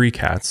have 3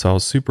 cats, so I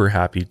was super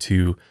happy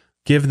to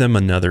give them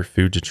another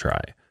food to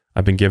try.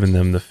 I've been giving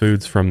them the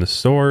foods from the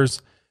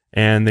stores,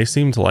 and they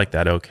seem to like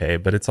that okay,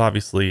 but it's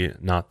obviously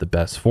not the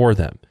best for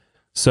them.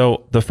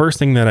 So the first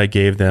thing that I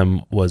gave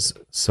them was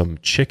some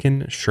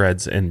chicken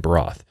shreds and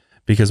broth,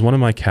 because one of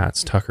my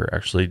cats, Tucker,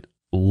 actually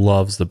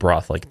loves the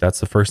broth. Like,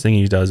 that's the first thing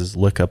he does, is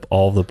lick up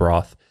all the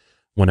broth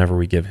whenever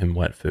we give him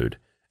wet food.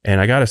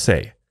 And I gotta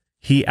say,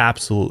 he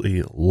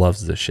absolutely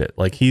loves this shit.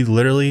 Like, he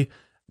literally,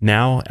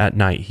 now at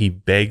night, he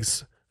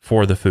begs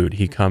for the food.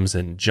 He comes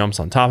and jumps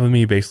on top of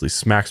me, basically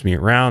smacks me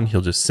around. He'll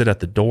just sit at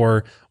the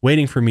door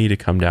waiting for me to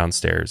come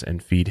downstairs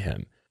and feed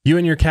him. You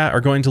and your cat are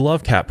going to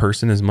love Cat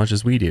Person as much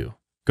as we do.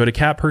 Go to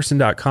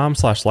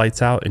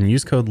catperson.com/lightsout and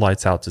use code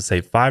lightsout to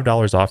save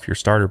 $5 off your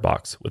starter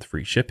box with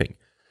free shipping.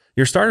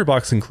 Your starter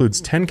box includes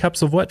 10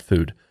 cups of wet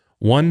food,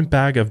 1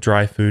 bag of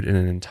dry food, and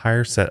an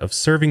entire set of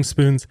serving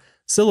spoons,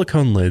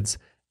 silicone lids,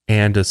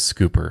 and a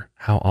scooper.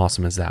 How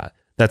awesome is that?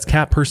 That's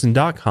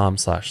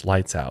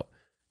catperson.com/lightsout.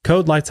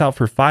 Code lightsout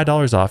for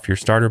 $5 off your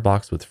starter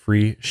box with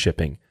free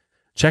shipping.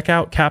 Check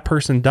out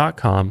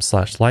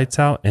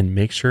catperson.com/lightsout and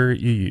make sure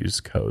you use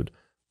code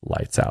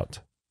lightsout.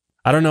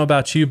 I don't know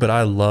about you, but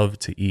I love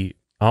to eat.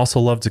 I also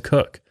love to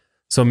cook.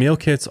 So meal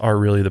kits are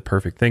really the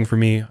perfect thing for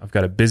me. I've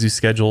got a busy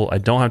schedule. I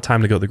don't have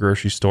time to go to the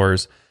grocery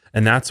stores.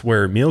 And that's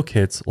where meal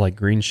kits like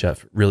Green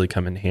Chef really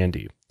come in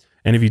handy.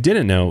 And if you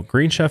didn't know,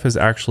 Green Chef is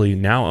actually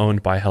now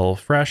owned by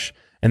HelloFresh,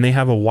 and they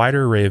have a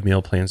wider array of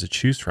meal plans to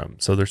choose from.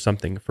 So there's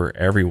something for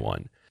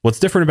everyone. What's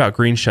different about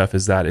Green Chef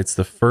is that it's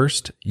the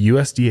first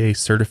USDA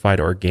certified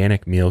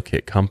organic meal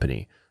kit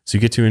company. So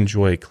you get to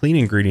enjoy clean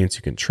ingredients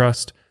you can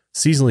trust,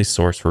 seasonally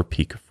sourced for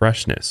peak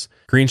freshness.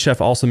 Green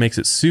Chef also makes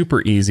it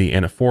super easy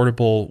and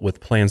affordable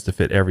with plans to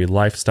fit every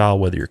lifestyle,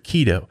 whether you're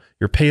keto,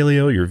 you're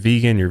paleo, you're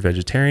vegan, you're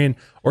vegetarian,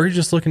 or you're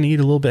just looking to eat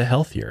a little bit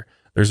healthier.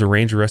 There's a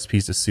range of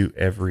recipes to suit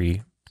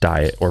every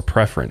diet or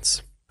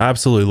preference. I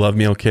absolutely love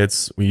meal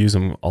kits. We use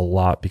them a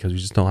lot because we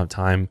just don't have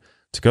time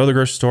to go to the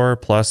grocery store.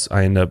 Plus,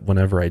 I end up,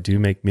 whenever I do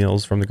make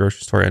meals from the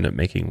grocery store, I end up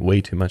making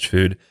way too much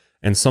food,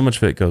 and so much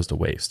of it goes to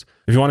waste.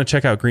 If you want to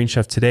check out Green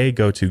Chef today,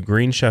 go to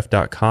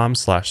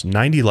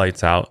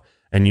greenchef.com/90lightsout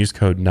and use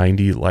code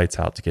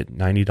 90lightsout to get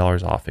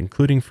 $90 off,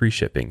 including free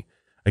shipping.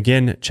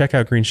 Again, check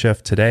out Green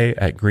Chef today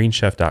at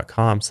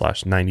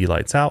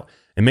greenchef.com/90lightsout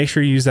and make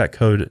sure you use that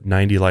code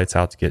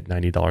 90lightsout to get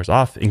 $90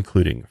 off,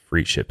 including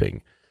free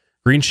shipping.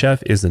 Green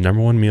Chef is the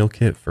 #1 meal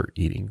kit for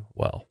eating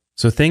well.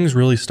 So things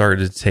really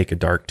started to take a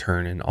dark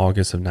turn in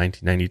August of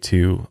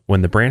 1992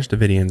 when the Branch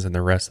Davidians and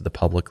the rest of the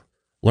public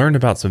learned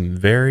about some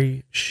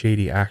very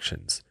shady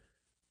actions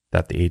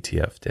that the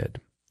ATF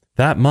did.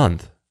 That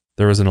month,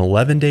 there was an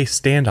 11-day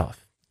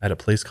standoff at a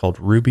place called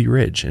Ruby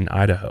Ridge in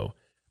Idaho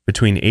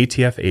between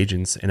ATF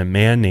agents and a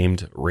man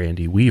named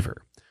Randy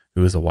Weaver,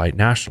 who was a white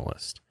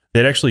nationalist.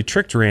 They'd actually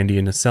tricked Randy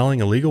into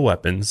selling illegal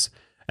weapons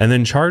and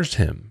then charged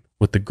him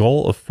with the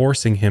goal of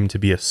forcing him to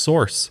be a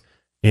source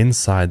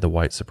inside the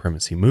white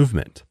supremacy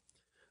movement.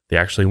 They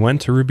actually went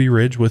to Ruby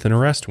Ridge with an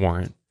arrest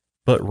warrant,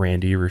 but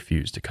Randy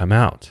refused to come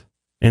out.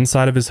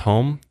 Inside of his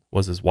home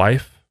was his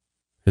wife,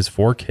 his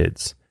 4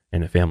 kids,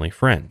 and a family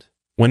friend.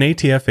 When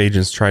ATF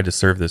agents tried to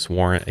serve this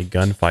warrant, a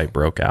gunfight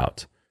broke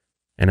out.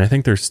 And I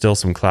think there's still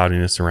some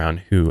cloudiness around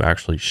who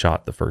actually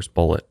shot the first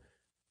bullet.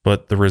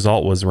 But the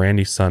result was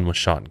Randy's son was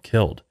shot and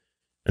killed.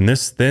 And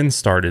this then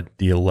started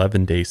the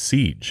 11-day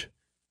siege.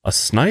 A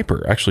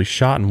sniper actually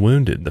shot and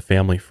wounded the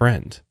family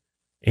friend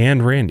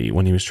and Randy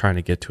when he was trying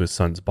to get to his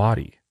son's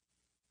body.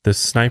 This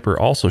sniper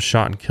also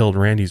shot and killed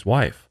Randy's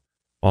wife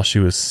while she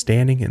was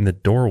standing in the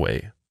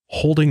doorway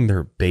holding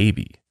their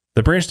baby.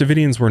 The Branch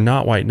Davidians were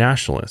not white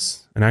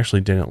nationalists and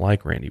actually didn't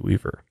like Randy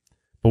Weaver.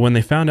 But when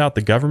they found out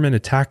the government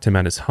attacked him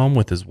at his home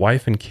with his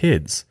wife and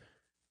kids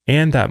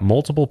and that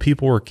multiple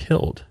people were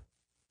killed,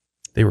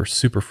 they were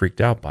super freaked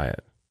out by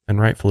it,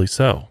 and rightfully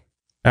so.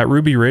 At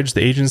Ruby Ridge,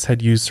 the agents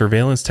had used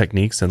surveillance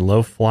techniques and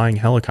low-flying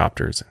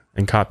helicopters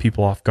and caught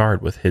people off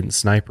guard with hidden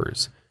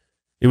snipers.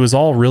 It was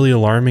all really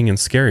alarming and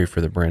scary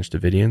for the Branch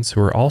Davidians,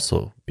 who were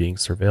also being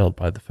surveilled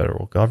by the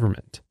federal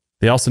government.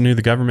 They also knew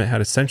the government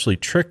had essentially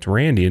tricked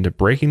Randy into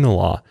breaking the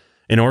law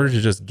in order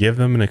to just give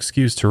them an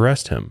excuse to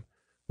arrest him,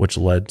 which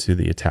led to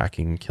the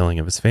attacking and killing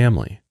of his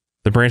family.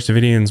 The Branch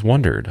Davidians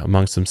wondered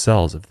amongst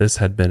themselves if this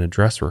had been a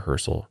dress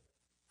rehearsal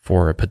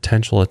for a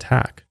potential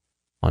attack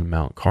on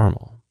Mount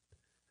Carmel.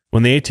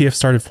 When the ATF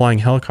started flying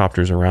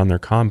helicopters around their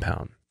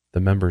compound,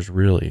 the members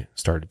really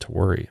started to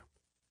worry.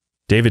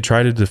 David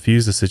tried to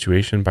defuse the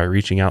situation by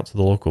reaching out to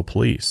the local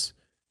police,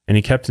 and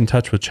he kept in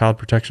touch with Child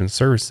Protection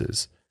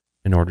Services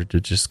in order to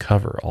just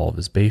cover all of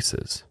his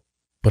bases.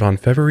 But on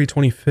February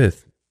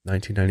 25th,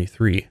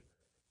 1993,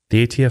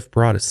 the ATF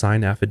brought a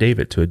signed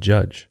affidavit to a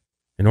judge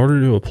in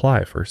order to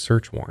apply for a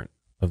search warrant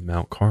of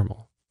Mount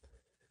Carmel.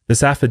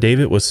 This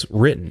affidavit was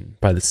written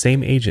by the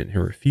same agent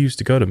who refused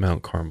to go to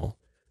Mount Carmel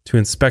to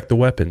inspect the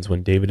weapons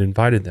when David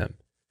invited them,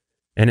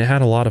 and it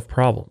had a lot of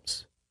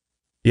problems.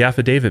 The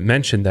affidavit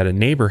mentioned that a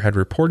neighbor had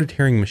reported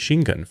hearing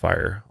machine gun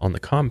fire on the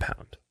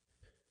compound.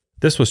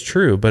 This was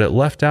true, but it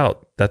left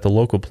out that the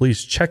local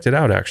police checked it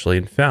out actually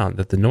and found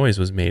that the noise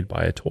was made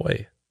by a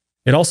toy.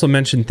 It also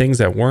mentioned things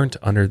that weren't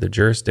under the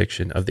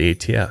jurisdiction of the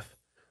ATF,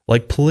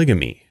 like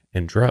polygamy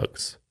and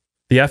drugs.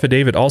 The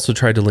affidavit also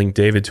tried to link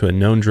David to a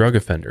known drug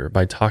offender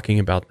by talking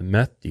about the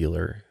meth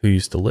dealer who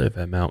used to live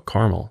at Mount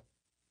Carmel.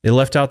 It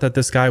left out that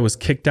this guy was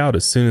kicked out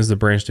as soon as the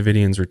Branch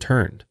Davidians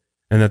returned,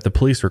 and that the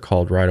police were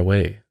called right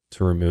away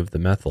to remove the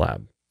meth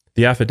lab.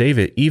 The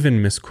affidavit even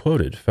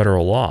misquoted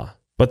federal law,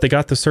 but they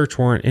got the search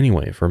warrant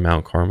anyway for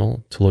Mount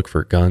Carmel to look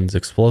for guns,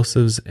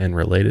 explosives, and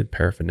related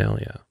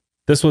paraphernalia.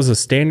 This was a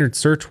standard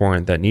search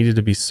warrant that needed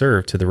to be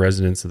served to the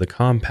residents of the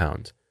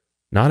compound,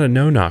 not a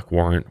no-knock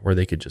warrant where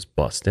they could just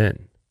bust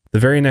in. The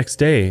very next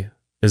day,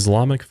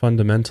 Islamic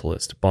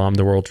fundamentalists bombed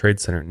the World Trade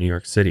Center in New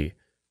York City,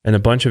 and a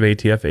bunch of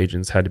ATF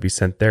agents had to be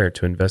sent there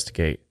to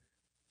investigate,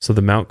 so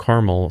the Mount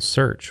Carmel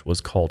search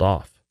was called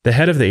off. The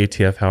head of the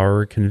ATF,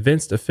 however,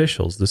 convinced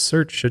officials the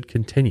search should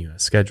continue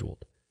as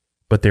scheduled,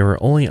 but they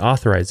were only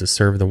authorized to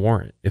serve the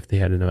warrant if they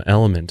had an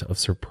element of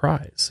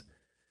surprise.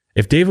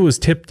 If David was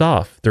tipped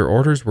off, their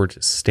orders were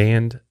to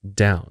stand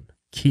down.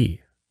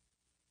 Key,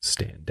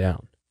 stand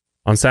down.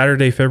 On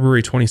Saturday,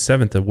 February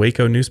 27th, the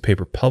Waco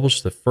newspaper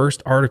published the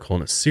first article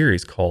in a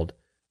series called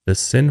The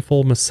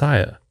Sinful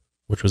Messiah,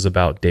 which was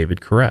about David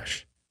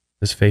Koresh.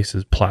 His face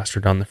is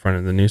plastered on the front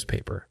of the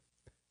newspaper.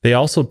 They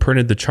also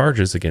printed the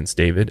charges against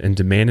David and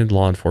demanded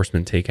law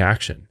enforcement take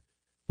action,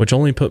 which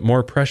only put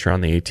more pressure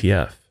on the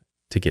ATF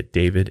to get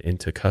David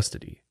into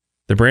custody.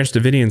 The Branch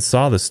Davidians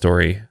saw the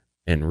story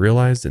and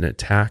realized an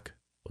attack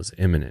was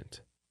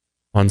imminent.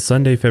 On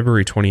Sunday,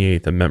 February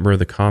 28th, a member of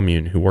the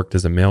commune who worked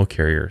as a mail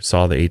carrier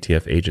saw the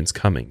ATF agents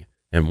coming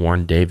and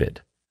warned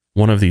David.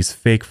 One of these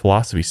fake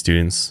philosophy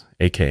students,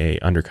 aka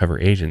undercover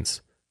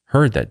agents,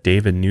 heard that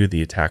David knew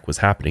the attack was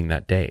happening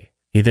that day.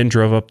 He then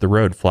drove up the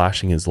road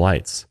flashing his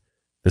lights,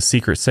 the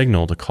secret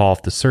signal to call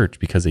off the search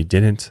because they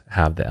didn't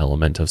have the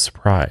element of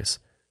surprise.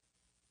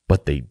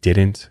 But they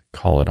didn't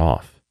call it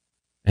off,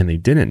 and they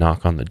didn't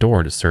knock on the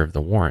door to serve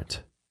the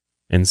warrant.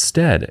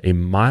 Instead, a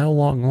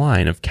mile-long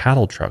line of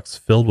cattle trucks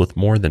filled with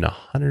more than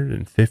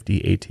 150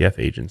 ATF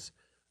agents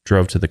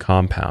drove to the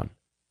compound.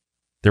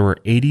 There were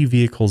 80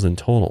 vehicles in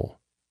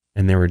total,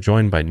 and they were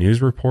joined by news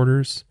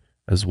reporters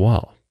as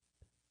well.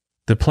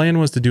 The plan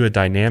was to do a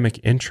dynamic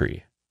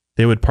entry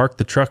They would park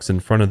the trucks in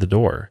front of the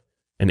door,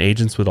 and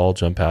agents would all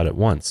jump out at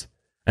once,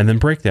 and then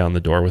break down the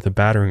door with a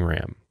battering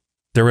ram.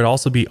 There would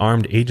also be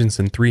armed agents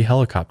in 3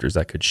 helicopters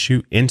that could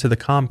shoot into the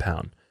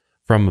compound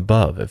from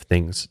above if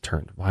things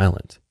turned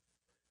violent.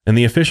 And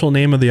the official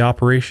name of the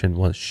operation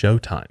was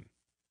Showtime.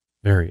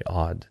 Very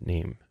odd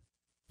name.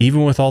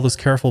 Even with all this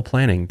careful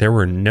planning, there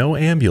were no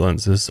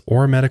ambulances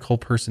or medical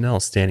personnel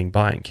standing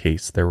by in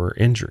case there were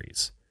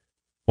injuries.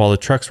 While the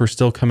trucks were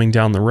still coming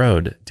down the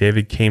road,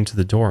 David came to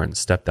the door and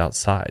stepped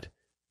outside.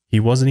 He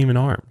wasn't even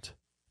armed.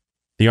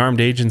 The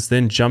armed agents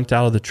then jumped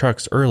out of the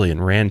trucks early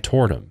and ran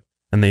toward him,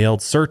 and they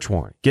yelled, "Search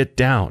warrant, get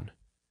down."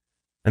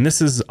 And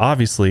this is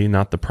obviously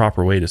not the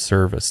proper way to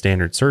serve a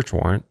standard search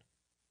warrant,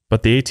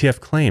 but the ATF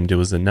claimed it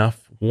was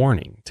enough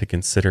warning to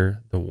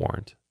consider the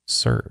warrant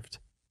served.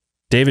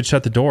 David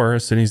shut the door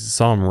as soon as he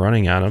saw him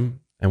running at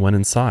him and went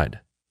inside.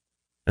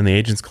 And the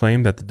agents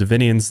claimed that the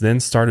Davidians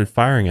then started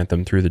firing at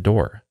them through the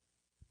door.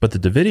 But the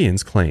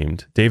Davidians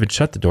claimed David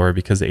shut the door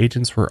because the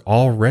agents were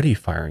already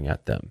firing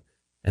at them,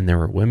 and there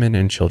were women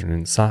and children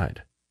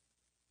inside.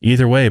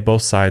 Either way,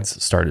 both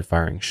sides started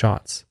firing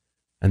shots,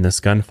 and this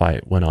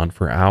gunfight went on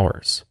for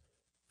hours.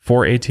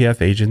 4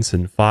 ATF agents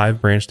and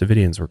 5 Branch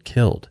Davidians were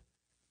killed,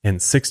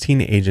 and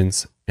 16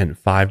 agents and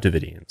 5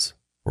 Davidians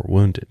were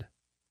wounded.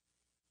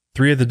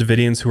 3 of the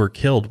Davidians who were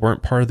killed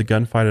weren't part of the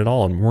gunfight at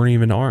all and weren't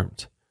even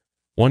armed.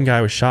 One guy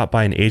was shot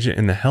by an agent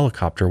in the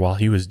helicopter while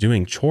he was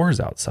doing chores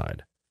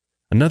outside.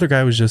 Another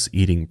guy was just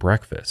eating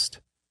breakfast.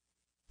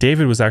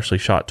 David was actually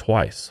shot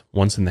twice,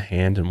 once in the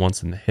hand and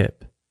once in the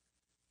hip.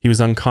 He was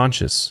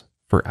unconscious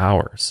for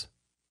hours,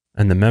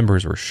 and the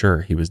members were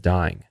sure he was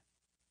dying.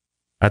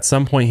 At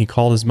some point, he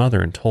called his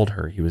mother and told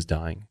her he was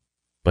dying,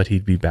 but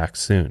he'd be back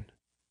soon.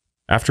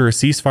 After a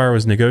ceasefire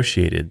was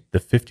negotiated, the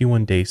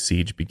 51-day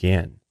siege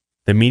began.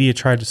 The media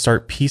tried to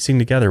start piecing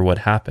together what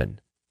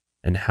happened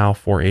and how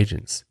 4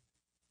 agents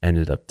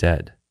ended up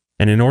dead.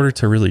 And in order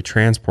to really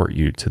transport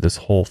you to this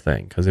whole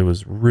thing, because it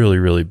was really,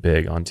 really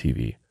big on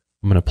TV,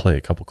 I'm going to play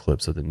a couple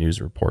clips of the news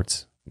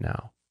reports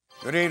now.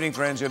 Good evening,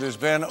 friends. It has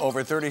been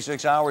over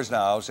 36 hours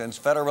now since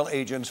federal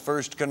agents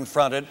first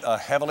confronted a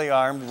heavily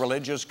armed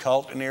religious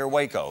cult near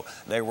Waco.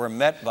 They were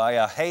met by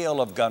a hail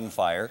of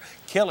gunfire,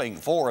 killing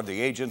 4 of the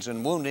agents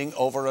and wounding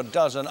over a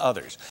dozen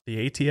others.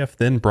 The ATF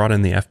then brought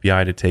in the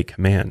FBI to take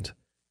command,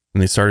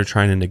 and they started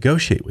trying to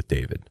negotiate with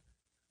David,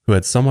 who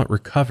had somewhat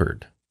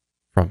recovered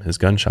from his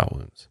gunshot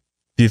wounds.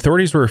 The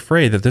authorities were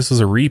afraid that this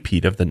was a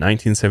repeat of the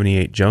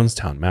 1978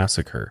 Jonestown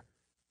Massacre,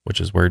 which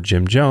is where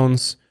Jim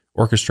Jones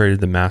orchestrated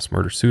the mass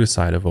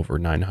murder-suicide of over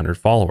 900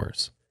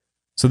 followers.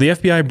 So the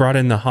FBI brought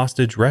in the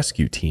hostage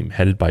rescue team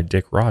headed by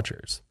Dick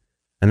Rogers,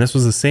 and this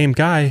was the same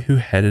guy who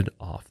headed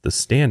off the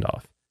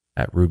standoff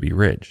at Ruby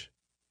Ridge.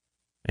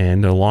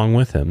 And along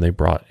with him, they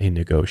brought a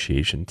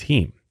negotiation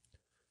team.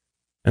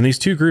 And these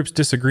 2 groups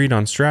disagreed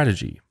on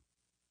strategy.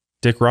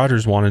 Dick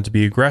Rogers wanted to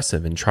be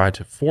aggressive and try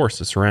to force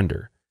a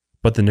surrender,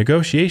 but the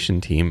negotiation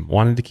team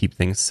wanted to keep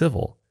things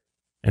civil,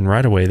 and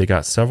right away they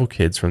got several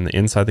kids from the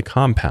inside the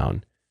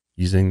compound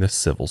using the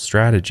civil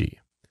strategy.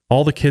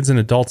 All the kids and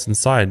adults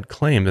inside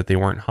claimed that they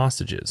weren't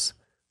hostages.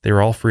 They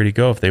were all free to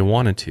go if they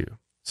wanted to,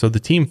 so the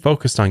team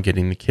focused on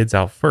getting the kids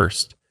out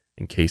first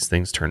in case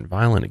things turned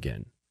violent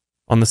again.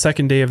 On the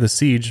second day of the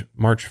siege,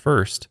 March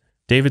 1st,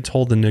 David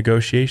told the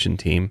negotiation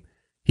team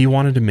he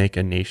wanted to make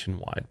a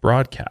nationwide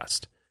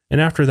broadcast,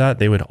 and after that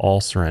they would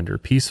all surrender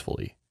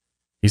peacefully.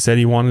 He said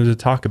he wanted to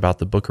talk about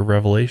the book of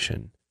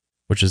Revelation,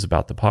 which is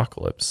about the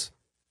apocalypse.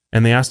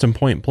 And they asked him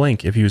point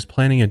blank if he was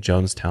planning a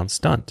Jonestown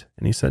stunt,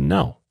 and he said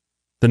no.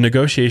 The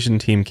negotiation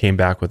team came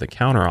back with a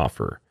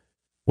counteroffer,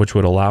 which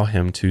would allow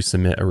him to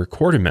submit a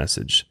recorded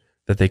message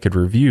that they could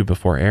review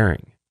before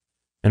airing.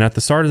 And at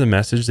the start of the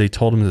message, they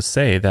told him to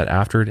say that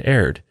after it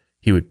aired,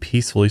 he would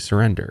peacefully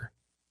surrender.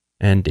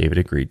 And David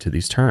agreed to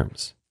these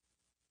terms.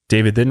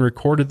 David then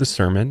recorded the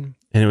sermon,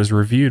 and it was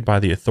reviewed by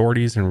the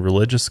authorities and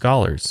religious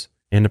scholars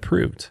and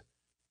approved.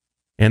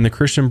 And the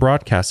Christian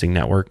Broadcasting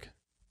Network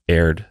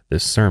aired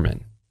this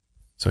sermon.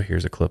 So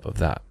here's a clip of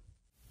that.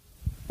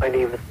 My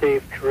name is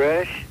David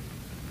Koresh.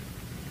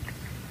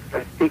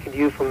 I'm speaking to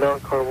you from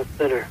Mount Carmel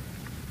Center.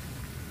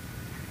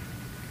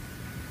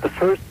 The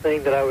first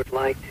thing that I would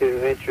like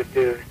to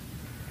introduce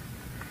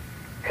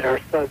in our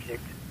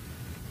subject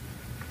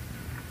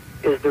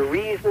is the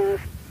reasons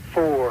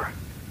for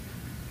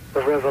the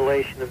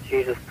revelation of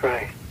Jesus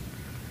Christ.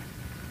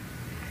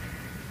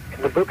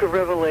 In the book of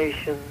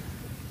Revelation,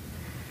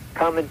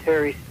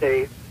 commentary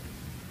states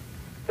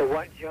that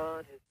what John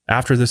has...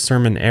 After this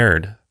sermon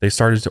aired, they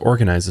started to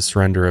organize the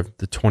surrender of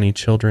the 20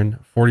 children,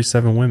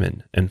 47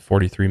 women, and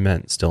 43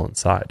 men still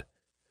inside.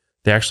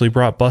 They actually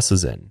brought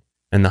buses in,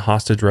 and the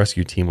hostage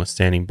rescue team was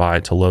standing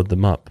by to load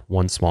them up,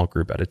 one small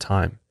group at a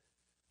time.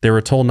 They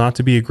were told not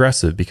to be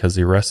aggressive because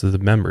the rest of the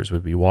members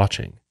would be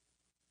watching.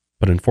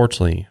 But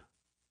unfortunately,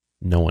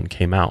 no one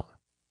came out.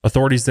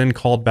 Authorities then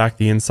called back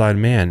the inside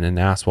man and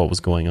asked what was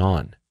going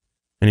on.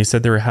 And he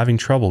said they were having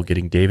trouble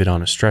getting David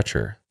on a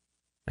stretcher,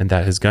 and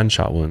that his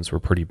gunshot wounds were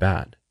pretty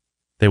bad.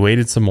 They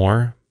waited some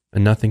more,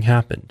 and nothing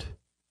happened.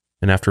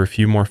 And after a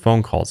few more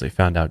phone calls, they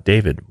found out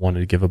David wanted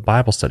to give a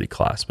Bible study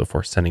class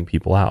before sending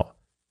people out.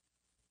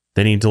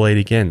 Then he delayed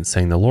again,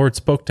 saying the Lord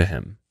spoke to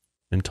him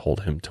and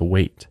told him to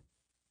wait.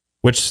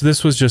 Which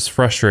this was just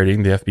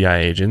frustrating the FBI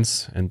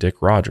agents, and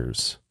Dick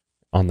Rogers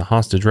on the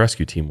hostage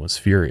rescue team was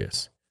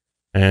furious.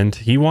 And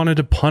he wanted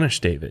to punish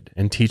David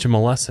and teach him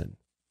a lesson.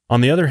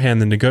 On the other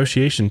hand, the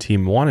negotiation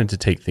team wanted to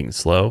take things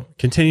slow,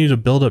 continue to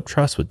build up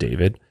trust with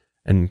David,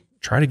 and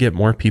try to get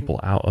more people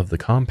out of the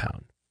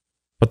compound.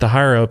 But the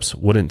higher-ups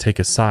wouldn't take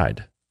a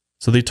side,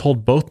 so they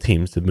told both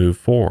teams to move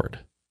forward,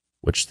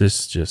 which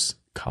this just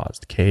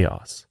caused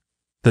chaos.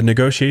 The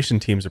negotiation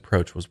team's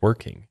approach was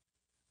working.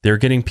 They were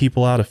getting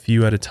people out a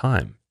few at a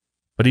time,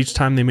 but each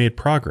time they made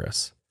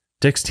progress,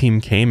 Dick's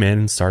team came in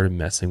and started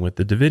messing with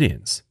the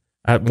Davidians.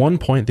 At one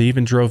point, they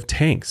even drove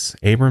tanks,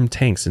 Abram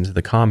tanks, into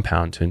the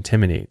compound to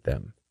intimidate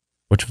them,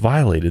 which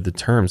violated the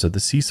terms of the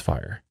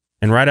ceasefire.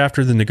 And right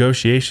after the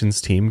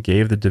negotiations team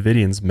gave the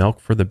Davidians milk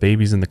for the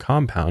babies in the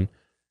compound,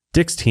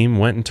 Dick's team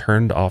went and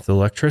turned off the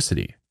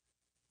electricity.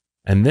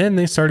 And then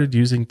they started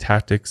using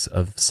tactics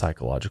of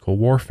psychological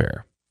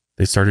warfare.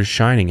 They started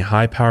shining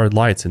high-powered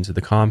lights into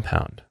the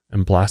compound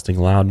and blasting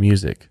loud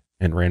music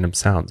and random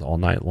sounds all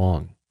night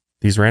long.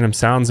 These random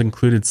sounds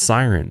included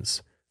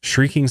sirens,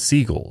 shrieking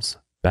seagulls,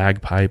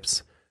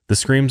 bagpipes, the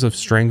screams of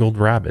strangled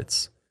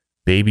rabbits,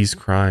 babies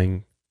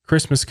crying,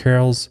 Christmas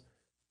carols,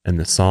 and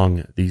the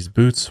song "These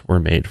Boots Were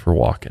Made for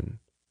Walkin'"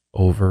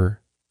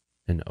 over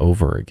and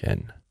over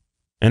again.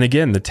 And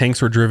again, the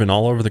tanks were driven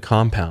all over the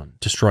compound,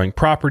 destroying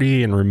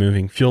property and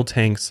removing fuel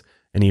tanks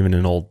and even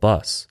an old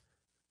bus.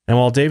 And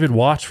while David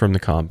watched from the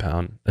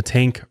compound, a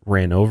tank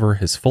ran over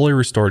his fully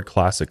restored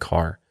classic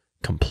car,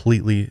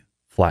 completely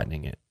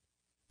flattening it.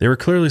 They were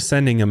clearly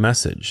sending a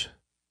message.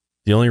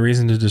 The only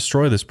reason to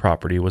destroy this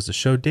property was to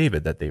show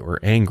David that they were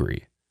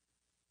angry.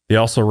 They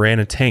also ran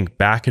a tank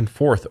back and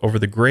forth over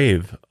the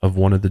grave of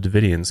one of the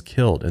Davidians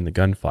killed in the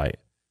gunfight.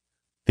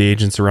 The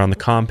agents around the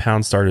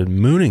compound started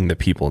mooning the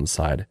people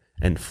inside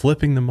and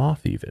flipping them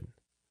off even.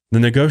 The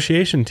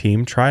negotiation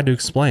team tried to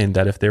explain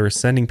that if they were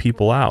sending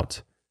people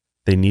out,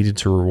 they needed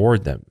to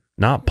reward them,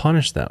 not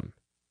punish them.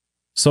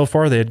 So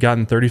far, they had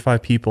gotten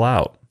 35 people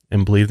out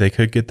and believed they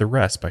could get the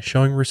rest by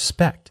showing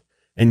respect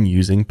and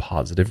using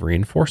positive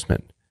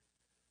reinforcement.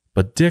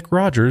 But Dick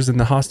Rogers and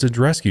the hostage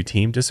rescue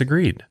team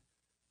disagreed.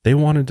 They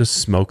wanted to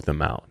smoke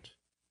them out.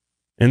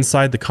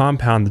 Inside the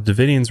compound, the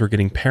Davidians were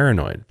getting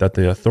paranoid that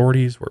the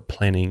authorities were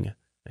planning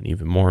an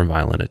even more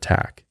violent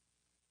attack.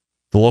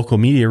 The local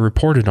media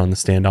reported on the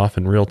standoff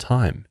in real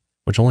time,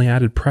 which only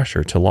added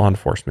pressure to law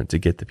enforcement to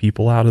get the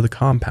people out of the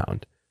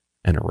compound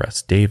and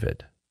arrest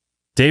David.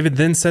 David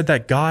then said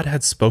that God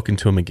had spoken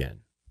to him again.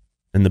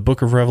 In the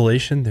book of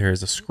Revelation, there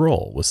is a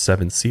scroll with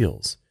 7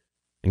 seals,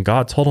 and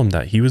God told him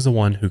that he was the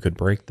one who could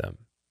break them.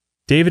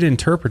 David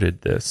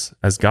interpreted this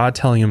as God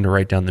telling him to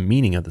write down the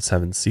meaning of the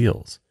 7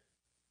 seals.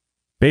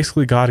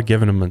 Basically, God had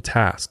given him a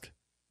task,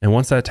 and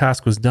once that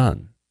task was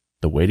done,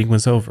 the waiting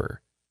was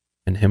over,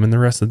 and him and the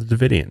rest of the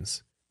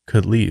Davidians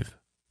could leave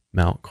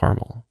Mount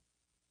Carmel.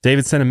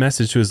 David sent a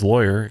message to his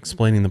lawyer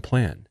explaining the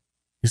plan.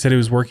 He said he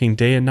was working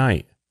day and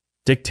night,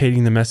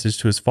 dictating the message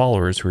to his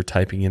followers who were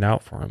typing it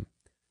out for him.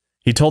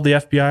 He told the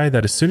FBI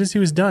that as soon as he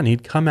was done,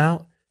 he'd come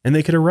out and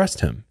they could arrest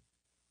him.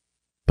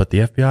 But the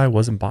FBI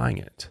wasn't buying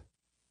it.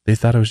 They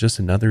thought it was just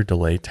another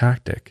delay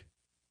tactic.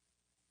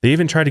 They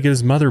even tried to get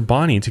his mother,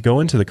 Bonnie, to go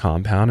into the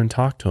compound and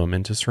talk to him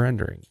into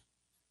surrendering.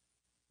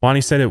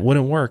 Bonnie said it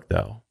wouldn't work,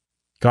 though.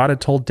 God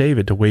had told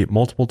David to wait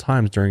multiple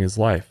times during his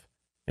life,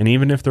 and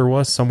even if there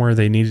was somewhere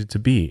they needed to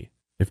be,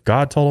 if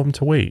God told him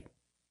to wait,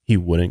 he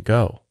wouldn't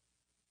go.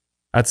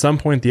 At some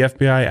point, the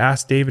FBI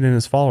asked David and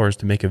his followers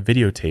to make a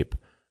videotape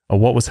of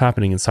what was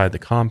happening inside the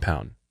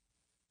compound,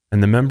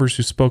 and the members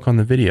who spoke on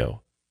the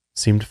video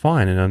seemed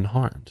fine and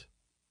unharmed.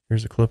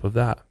 Here's a clip of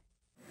that.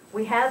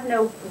 We have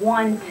no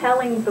one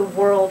telling the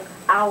world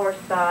our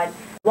side.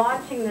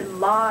 Watching the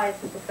lies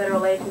that the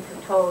federal agents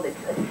have told,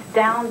 it's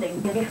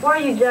astounding. Before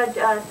you judge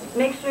us,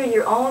 make sure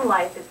your own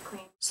life is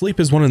clean. Sleep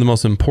is one of the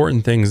most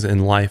important things in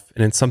life,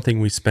 and it's something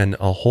we spend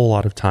a whole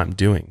lot of time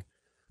doing.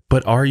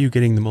 But are you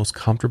getting the most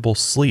comfortable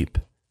sleep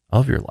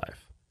of your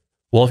life?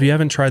 Well, if you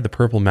haven't tried the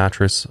Purple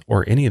mattress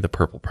or any of the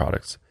Purple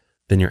products,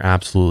 then you're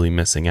absolutely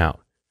missing out.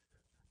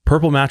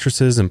 Purple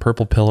mattresses and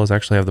Purple pillows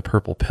actually have the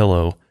Purple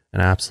pillow,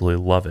 and I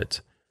absolutely love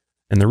it.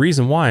 And the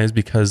reason why is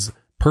because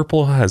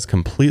Purple has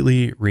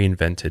completely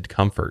reinvented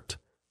comfort.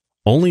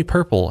 Only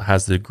Purple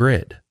has the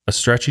Grid, a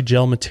stretchy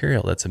gel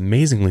material that's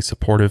amazingly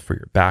supportive for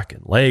your back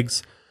and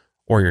legs,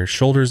 or your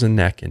shoulders and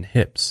neck and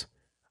hips.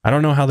 I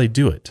don't know how they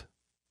do it,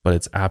 but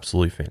it's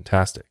absolutely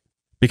fantastic.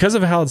 Because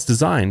of how it's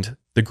designed,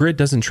 the Grid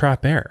doesn't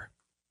trap air.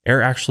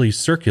 Air actually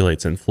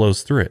circulates and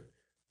flows through it,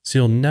 so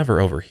you'll never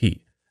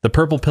overheat. The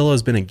Purple pillow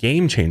has been a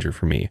game changer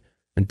for me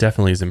and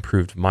definitely has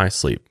improved my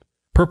sleep.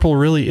 Purple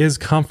really is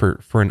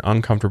comfort for an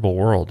uncomfortable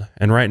world,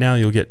 and right now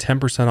you'll get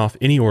 10% off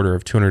any order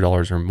of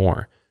 $200 or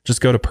more.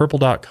 Just go to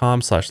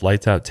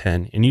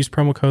purple.com/lightsout10 and use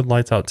promo code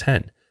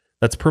lightsout10.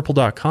 That's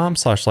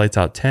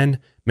purple.com/lightsout10.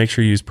 Make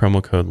sure you use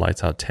promo code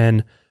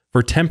lightsout10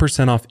 for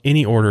 10% off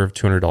any order of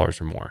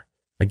 $200 or more.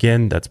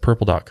 Again, that's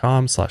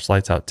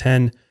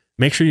purple.com/lightsout10.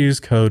 Make sure you use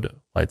code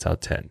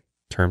lightsout10.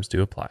 Terms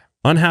do apply.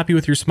 Unhappy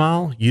with your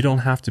smile? You don't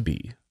have to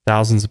be.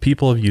 Thousands of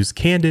people have used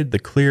Candid, the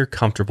clear,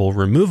 comfortable,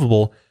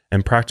 removable,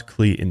 and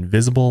practically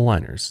invisible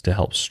aligners to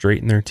help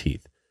straighten their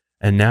teeth.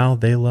 And now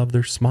they love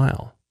their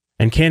smile.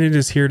 And Candid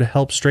is here to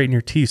help straighten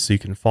your teeth so you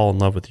can fall in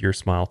love with your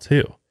smile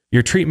too.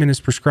 Your treatment is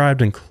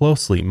prescribed and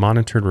closely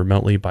monitored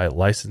remotely by a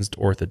licensed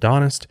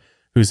orthodontist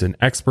who's an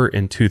expert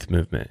in tooth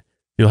movement.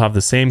 You'll have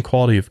the same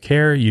quality of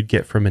care you'd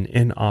get from an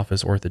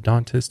in-office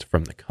orthodontist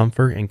from the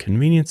comfort and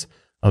convenience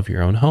of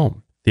your own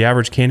home. The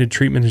average Candid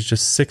treatment is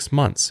just 6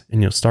 months,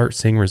 and you'll start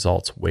seeing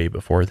results way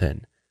before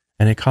then.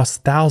 And it costs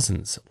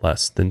thousands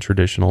less than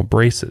traditional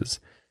braces.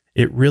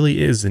 It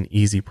really is an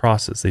easy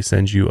process. They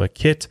send you a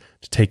kit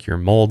to take your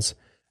molds,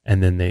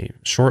 and then they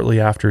shortly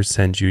after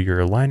send you your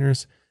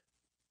aligners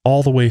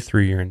all the way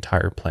through your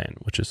entire plan,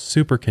 which is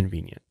super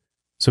convenient.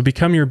 So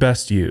become your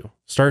best you.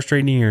 Start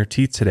straightening your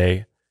teeth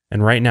today,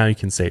 and right now you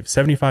can save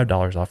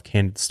 $75 off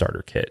Candid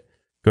Starter Kit.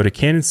 Go to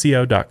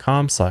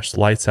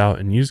candidco.com/lightsout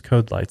and use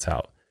code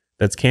lightsout.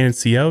 That's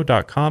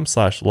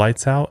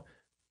candidco.com/lightsout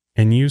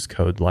and use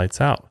code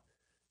lightsout.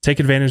 Take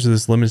advantage of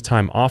this limited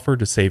time offer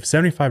to save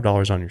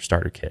 $75 on your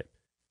starter kit.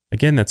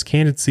 Again, that's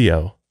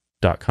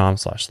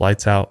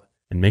candidco.com/lightsout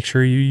and make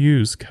sure you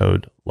use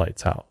code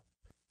lightsout.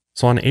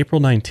 So on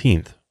April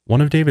 19th, one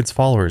of David's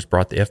followers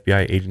brought the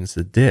FBI agents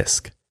a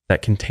disc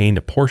that contained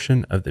a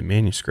portion of the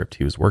manuscript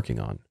he was working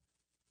on.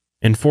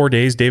 In 4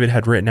 days, David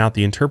had written out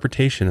the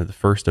interpretation of the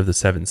first of the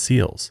 7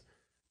 seals,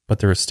 but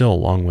there was still a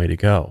long way to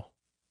go.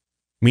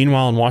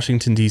 Meanwhile, in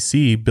Washington,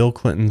 D.C., Bill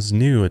Clinton's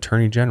new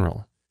Attorney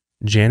General,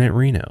 Janet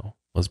Reno,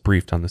 was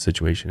briefed on the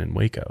situation in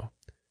Waco.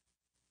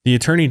 The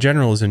Attorney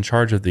General is in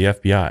charge of the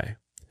FBI,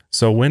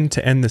 so when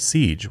to end the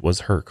siege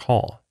was her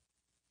call.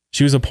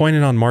 She was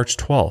appointed on March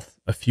 12th,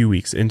 a few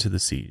weeks into the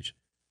siege.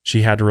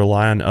 She had to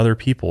rely on other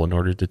people in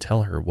order to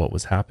tell her what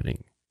was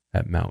happening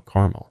at Mount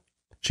Carmel.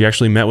 She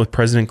actually met with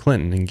President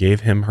Clinton and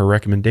gave him her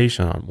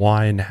recommendation on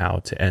why and how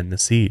to end the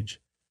siege.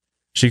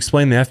 She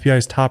explained the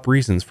FBI's top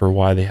reasons for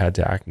why they had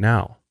to act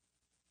now.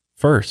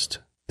 First,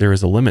 there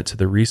is a limit to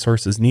the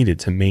resources needed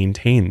to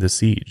maintain the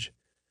siege,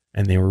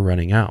 and they were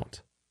running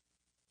out.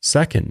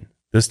 Second,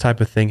 this type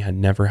of thing had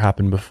never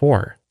happened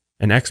before,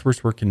 and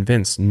experts were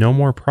convinced no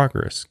more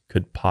progress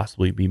could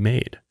possibly be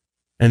made.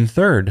 And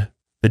third,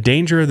 the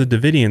danger of the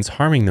Davidians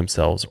harming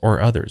themselves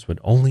or others would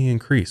only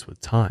increase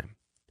with time.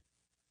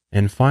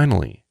 And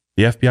finally,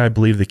 the FBI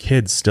believed the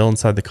kids still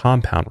inside the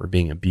compound were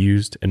being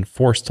abused and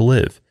forced to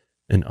live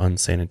in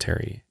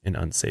unsanitary and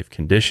unsafe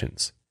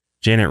conditions.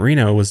 Janet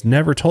Reno was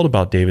never told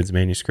about David's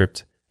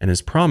manuscript and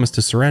his promise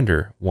to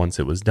surrender once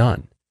it was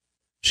done.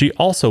 She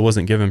also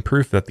wasn't given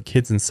proof that the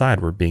kids inside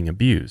were being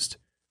abused.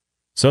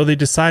 So they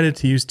decided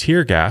to use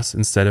tear gas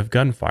instead of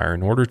gunfire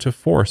in order to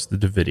force the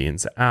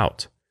Davidians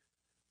out.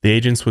 The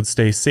agents would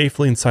stay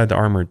safely inside the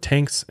armored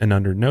tanks, and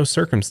under no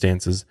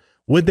circumstances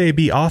would they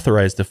be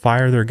authorized to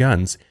fire their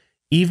guns,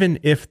 even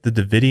if the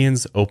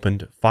Davidians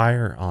opened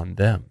fire on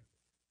them.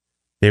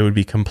 They would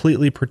be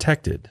completely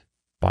protected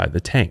by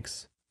the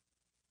tanks.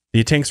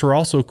 The tanks were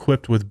also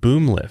equipped with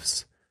boom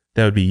lifts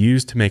that would be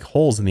used to make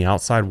holes in the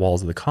outside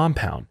walls of the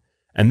compound,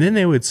 and then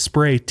they would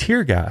spray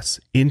tear gas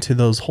into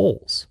those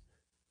holes.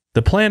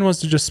 The plan was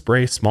to just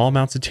spray small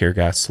amounts of tear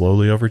gas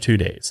slowly over 2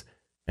 days,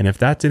 and if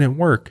that didn't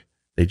work,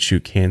 they'd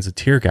shoot cans of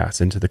tear gas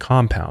into the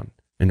compound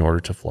in order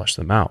to flush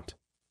them out.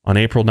 On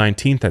April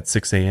 19th at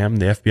 6 a.m.,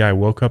 the FBI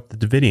woke up the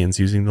Davidians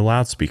using the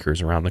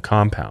loudspeakers around the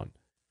compound.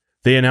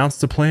 They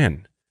announced a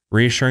plan,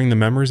 reassuring the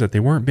members that they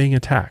weren't being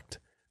attacked.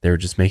 They were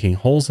just making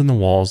holes in the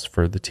walls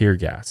for the tear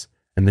gas,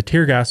 and the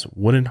tear gas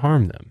wouldn't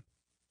harm them.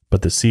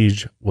 But the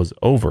siege was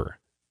over,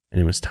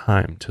 and it was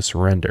time to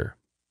surrender.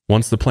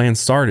 Once the plan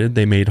started,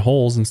 they made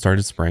holes and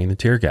started spraying the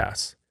tear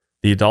gas.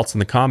 The adults in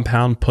the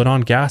compound put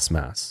on gas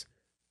masks,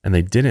 and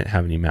they didn't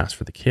have any masks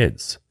for the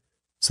kids.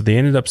 So they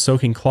ended up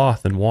soaking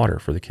cloth in water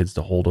for the kids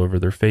to hold over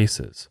their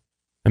faces.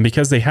 And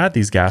because they had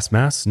these gas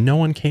masks, no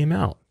one came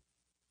out.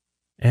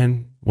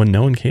 And when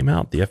no one came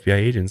out, the FBI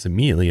agents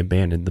immediately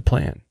abandoned the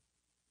plan.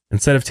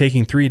 Instead of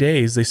taking 3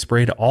 days, they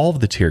sprayed all of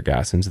the tear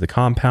gas into the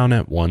compound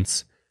at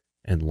once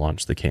and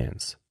launched the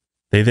cans.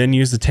 They then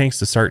used the tanks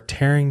to start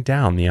tearing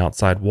down the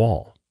outside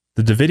wall.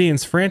 The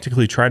Davidians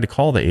frantically tried to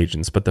call the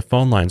agents, but the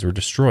phone lines were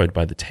destroyed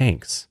by the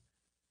tanks.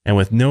 And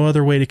with no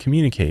other way to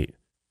communicate,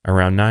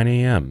 around 9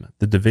 a.m.,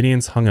 the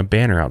Davidians hung a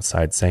banner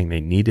outside saying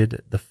they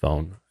needed the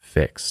phone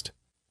fixed.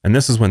 And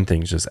this is when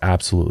things just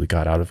absolutely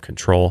got out of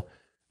control.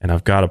 And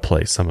I've got to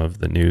play some of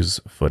the news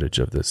footage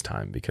of this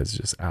time because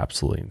it's just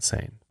absolutely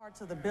insane.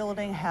 Parts of the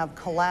building have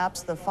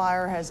collapsed. The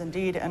fire has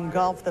indeed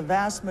engulfed the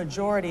vast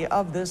majority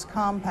of this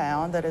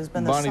compound that has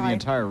been the Bonnie, site. the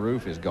entire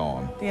roof is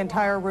gone. The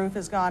entire roof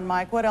is gone.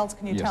 Mike, what else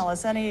can you tell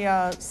us? Any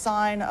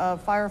sign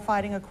of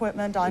firefighting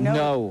equipment? I know.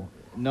 No,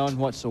 none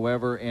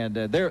whatsoever. And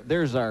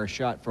there's our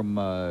shot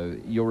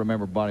from, you'll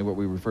remember, Bonnie, what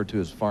we refer to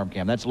as farm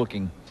cam. That's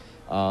looking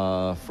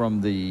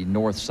from the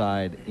north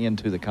side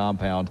into the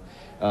compound.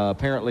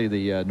 Apparently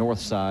the north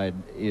side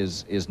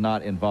is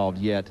not involved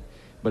yet,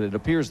 but it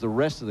appears the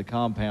rest of the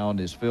compound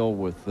is filled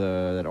with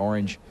that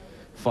orange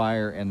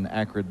fire and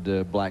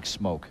acrid black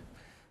smoke.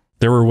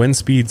 There were wind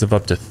speeds of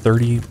up to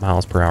 30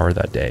 miles per hour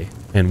that day,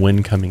 and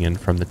wind coming in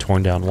from the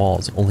torn down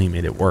walls only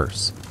made it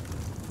worse.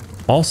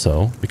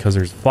 Also, because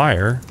there's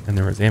fire and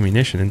there was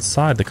ammunition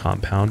inside the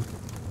compound,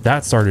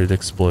 that started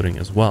exploding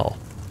as well.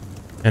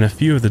 And a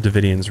few of the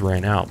Davidians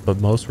ran out,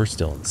 but most were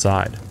still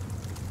inside.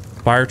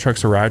 Fire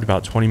trucks arrived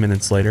about 20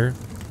 minutes later,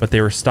 but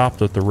they were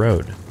stopped at the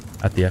road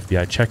at the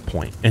FBI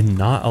checkpoint and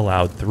not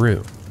allowed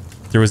through.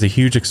 There was a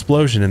huge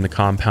explosion in the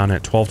compound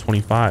at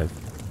 12:25,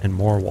 and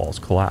more walls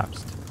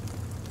collapsed.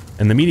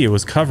 And the media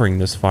was covering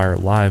this fire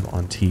live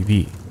on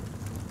TV.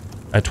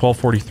 At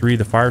 12:43,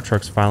 the fire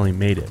trucks finally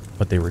made it,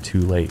 but they were too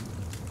late.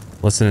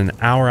 Less than an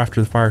hour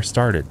after the fire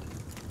started,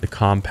 the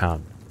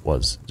compound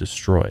was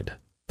destroyed.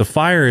 The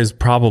fire is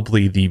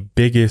probably the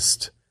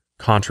biggest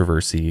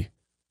controversy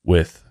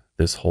with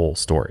this whole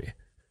story.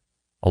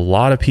 A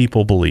lot of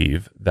people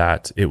believe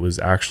that it was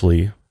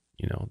actually,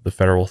 the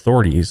federal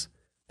authorities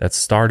that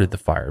started the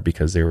fire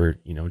because they were,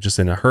 just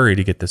in a hurry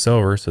to get this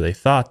over. So they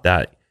thought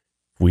that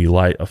if we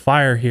light a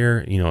fire here,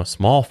 a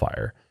small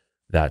fire,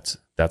 that's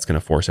going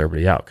to force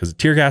everybody out because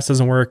tear gas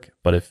doesn't work.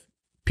 But if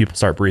people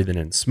start breathing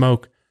in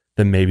smoke,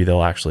 then maybe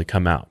they'll actually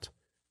come out.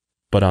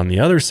 But on the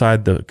other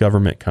side, the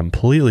government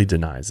completely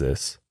denies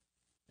this.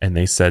 And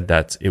they said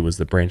that it was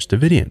the Branch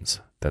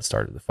Davidians that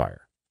started the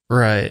fire.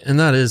 Right. And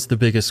that is the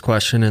biggest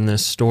question in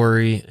this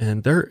story.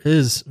 And there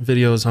is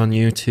videos on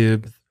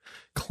YouTube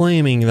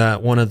claiming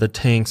that one of the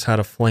tanks had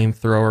a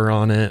flamethrower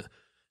on it,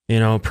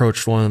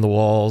 approached one of the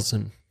walls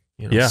and,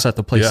 set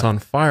the place on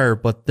fire.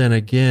 But then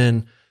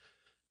again,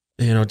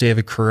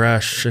 David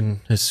Koresh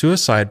and his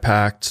suicide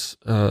pact,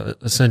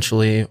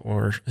 essentially,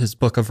 or his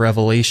book of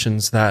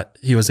Revelations, that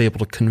he was able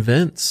to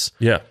convince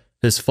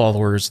his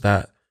followers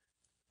that,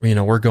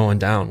 we're going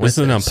down with this.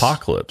 Is an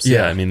apocalypse.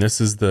 Yeah. I mean,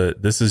 this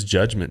is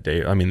Judgment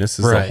Day. I mean, this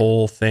is the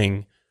whole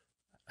thing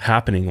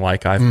happening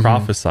like I've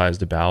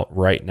prophesized about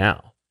right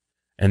now.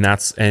 And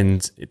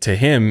to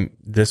him,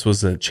 this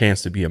was a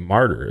chance to be a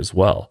martyr as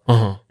well.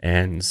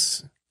 And,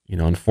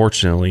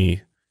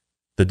 unfortunately,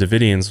 the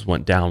Davidians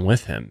went down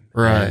with him.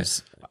 Right.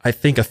 And I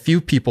think a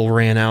few people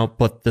ran out,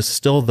 but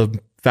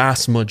the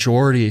vast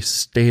majority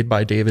stayed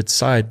by David's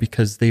side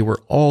because they were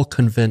all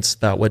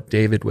convinced that what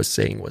David was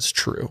saying was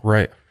true.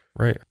 Right.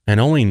 And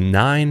only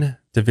 9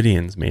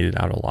 Davidians made it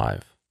out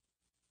alive.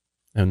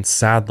 And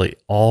sadly,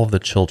 all of the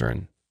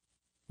children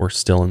were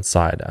still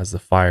inside as the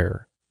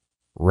fire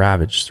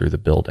ravaged through the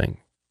building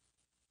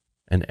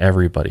and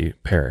everybody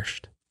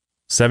perished.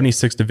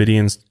 76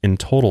 Davidians in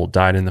total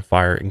died in the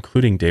fire,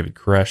 including David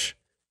Koresh,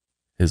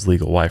 his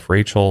legal wife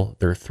Rachel,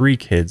 their 3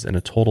 kids, and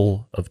a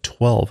total of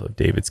 12 of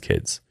David's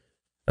kids,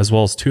 as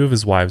well as 2 of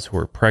his wives who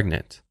were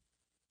pregnant,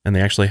 and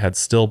they actually had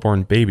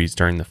stillborn babies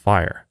during the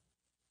fire.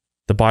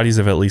 The bodies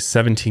of at least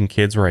 17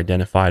 kids were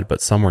identified,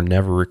 but some were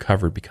never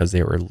recovered because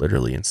they were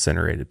literally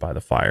incinerated by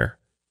the fire.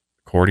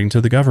 According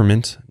to the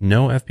government,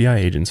 no FBI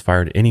agents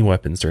fired any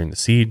weapons during the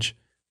siege,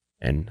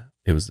 and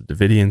it was the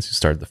Davidians who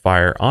started the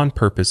fire on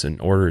purpose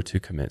in order to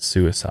commit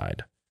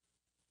suicide.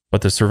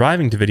 But the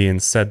surviving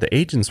Davidians said the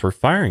agents were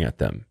firing at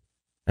them,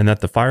 and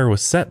that the fire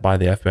was set by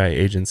the FBI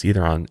agents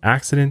either on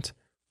accident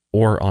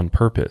or on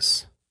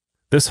purpose.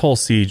 This whole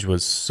siege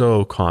was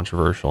so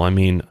controversial. I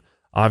mean,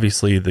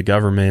 obviously the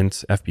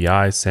government,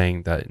 FBI,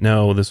 saying that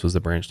no, this was the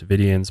Branch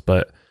Davidians,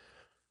 but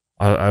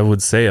I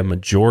would say a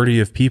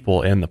majority of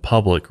people and the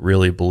public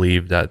really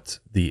believed that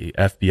the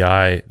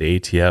FBI, the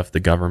ATF, the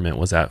government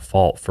was at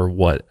fault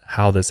for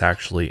how this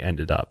actually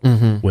ended up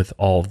with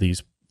all of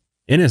these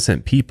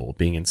innocent people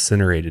being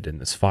incinerated in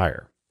this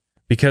fire.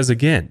 Because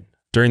again,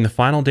 during the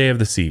final day of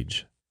the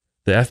siege,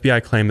 the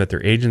FBI claimed that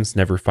their agents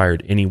never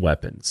fired any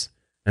weapons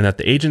and that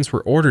the agents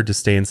were ordered to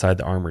stay inside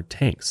the armored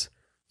tanks.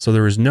 So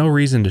there was no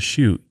reason to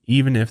shoot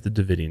even if the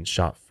Davidians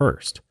shot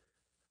first.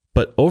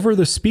 But over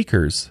the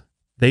speakers,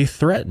 they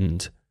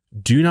threatened,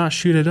 "Do not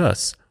shoot at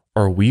us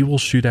or we will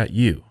shoot at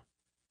you."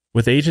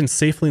 With agents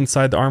safely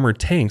inside the armored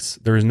tanks,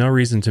 there was no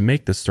reason to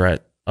make this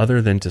threat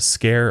other than to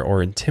scare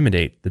or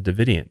intimidate the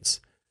Davidians.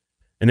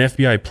 An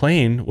FBI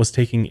plane was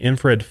taking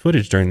infrared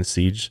footage during the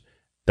siege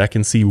that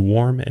can see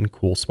warm and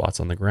cool spots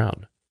on the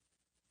ground.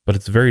 But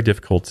it's very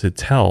difficult to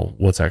tell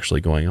what's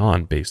actually going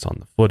on based on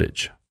the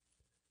footage.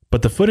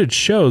 But the footage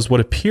shows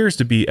what appears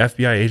to be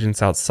FBI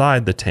agents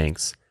outside the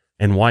tanks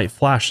and white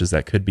flashes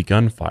that could be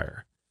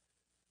gunfire.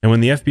 And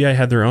when the FBI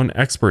had their own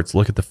experts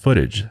look at the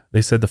footage,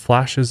 they said the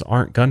flashes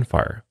aren't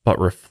gunfire, but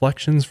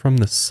reflections from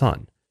the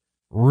sun.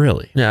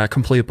 Really? Yeah,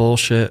 complete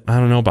bullshit. I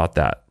don't know about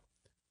that.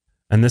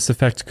 And this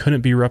effect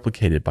couldn't be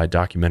replicated by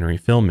documentary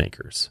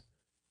filmmakers.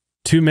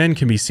 2 men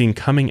can be seen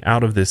coming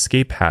out of the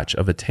escape hatch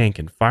of a tank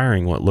and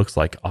firing what looks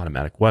like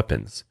automatic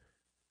weapons.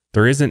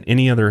 There isn't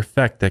any other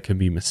effect that can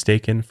be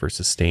mistaken for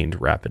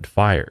sustained rapid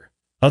fire.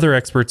 Other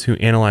experts who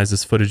analyze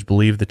this footage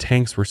believe the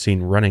tanks were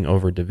seen running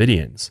over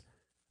Davidians,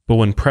 but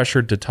when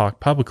pressured to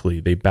talk publicly,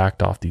 they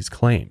backed off these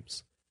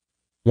claims.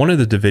 One of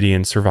the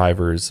Davidian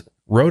survivors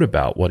wrote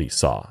about what he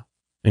saw,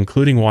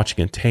 including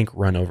watching a tank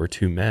run over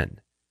 2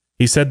 men.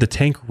 He said the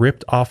tank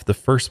ripped off the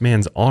first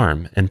man's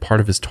arm and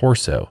part of his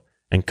torso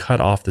and cut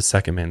off the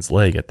second man's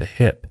leg at the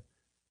hip.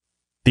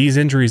 These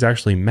injuries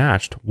actually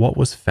matched what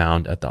was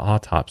found at the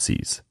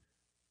autopsies.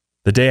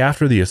 The day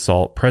after the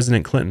assault,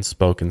 President Clinton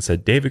spoke and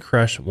said David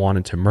Koresh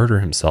wanted to murder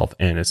himself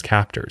and his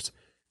captors,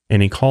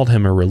 and he called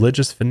him a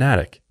religious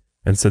fanatic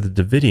and said the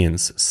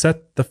Davidians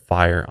set the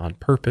fire on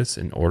purpose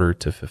in order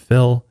to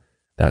fulfill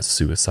that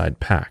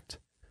suicide pact.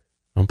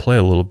 I'll play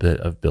a little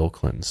bit of Bill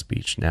Clinton's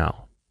speech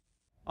now.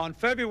 On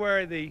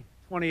February the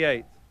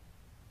 28th,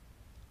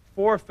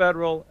 4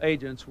 federal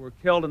agents were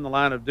killed in the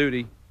line of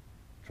duty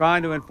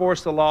trying to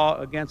enforce the law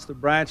against the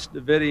Branch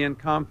Davidian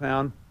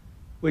compound,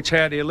 which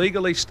had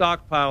illegally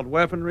stockpiled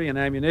weaponry and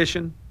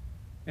ammunition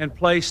and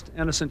placed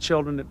innocent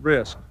children at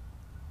risk.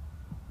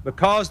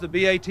 Because the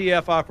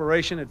BATF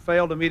operation had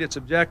failed to meet its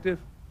objective,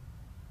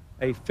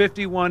 a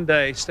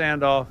 51-day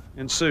standoff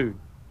ensued.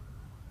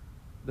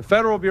 The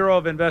Federal Bureau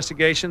of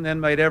Investigation then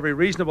made every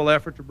reasonable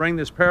effort to bring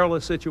this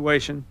perilous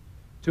situation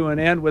to an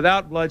end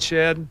without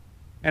bloodshed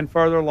and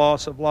further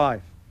loss of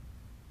life.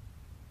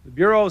 The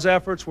Bureau's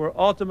efforts were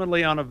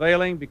ultimately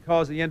unavailing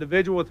because the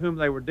individual with whom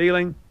they were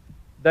dealing,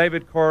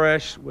 David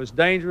Koresh, was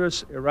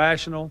dangerous,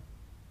 irrational,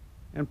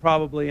 and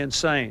probably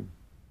insane.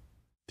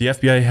 The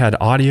FBI had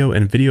audio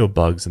and video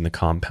bugs in the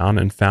compound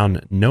and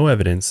found no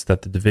evidence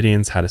that the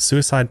Davidians had a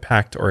suicide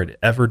pact or had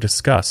ever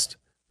discussed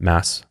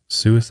mass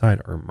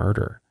suicide or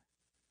murder.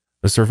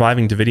 The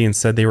surviving Davidians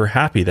said they were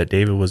happy that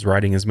David was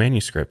writing his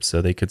manuscript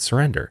so they could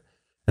surrender,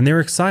 and they were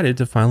excited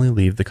to finally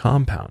leave the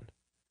compound.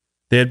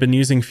 They had been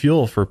using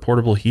fuel for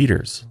portable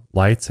heaters,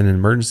 lights, and an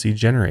emergency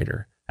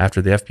generator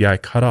after the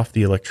FBI cut off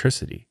the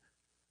electricity.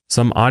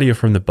 Some audio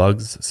from the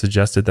bugs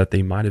suggested that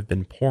they might have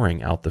been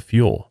pouring out the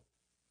fuel.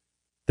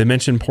 They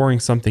mentioned pouring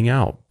something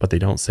out, but they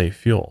don't say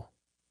fuel.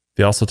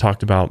 They also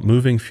talked about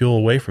moving fuel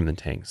away from the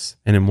tanks,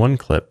 and in one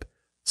clip,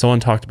 someone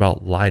talked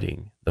about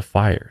lighting the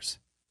fires.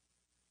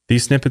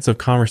 These snippets of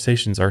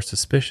conversations are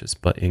suspicious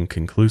but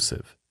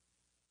inconclusive.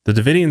 The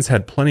Davidians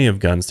had plenty of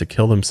guns to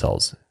kill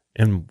themselves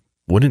and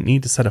wouldn't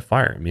need to set a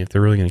fire. I mean, if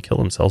they're really going to kill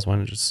themselves, why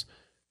not just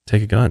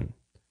take a gun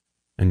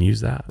and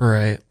use that?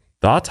 Right.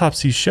 The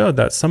autopsies showed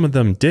that some of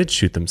them did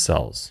shoot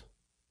themselves,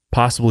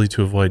 possibly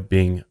to avoid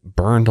being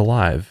burned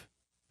alive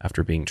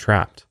after being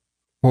trapped.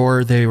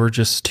 Or they were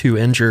just too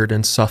injured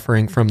and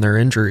suffering from their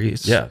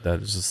injuries. Yeah,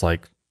 that was just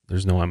like,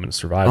 there's no way I'm going to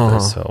survive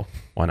this, so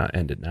why not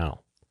end it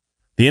now?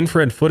 The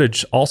infrared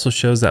footage also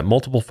shows that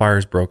multiple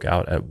fires broke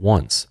out at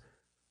once,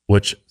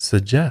 which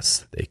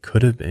suggests they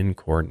could have been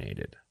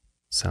coordinated.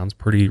 Sounds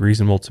pretty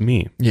reasonable to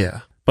me.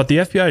 Yeah. But the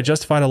FBI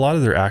justified a lot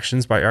of their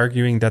actions by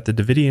arguing that the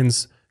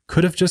Davidians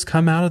could have just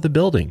come out of the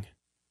building.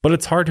 But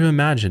it's hard to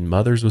imagine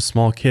mothers with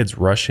small kids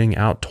rushing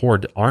out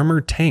toward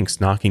armored tanks,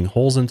 knocking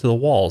holes into the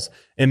walls,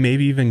 and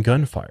maybe even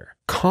gunfire.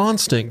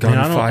 Constant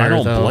gunfire. I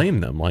don't blame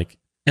them.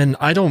 And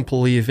I don't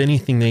believe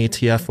anything the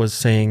ATF was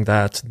saying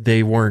that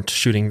they weren't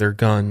shooting their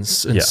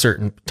guns in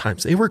certain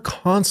times. They were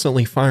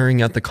constantly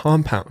firing at the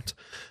compound.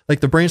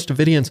 Like the Branch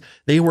Davidians,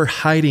 they were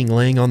hiding,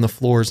 laying on the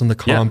floors in the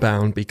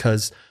compound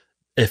because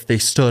if they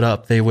stood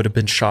up, they would have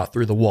been shot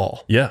through the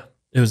wall. Yeah.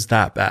 It was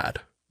that bad.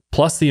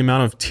 Plus, the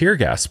amount of tear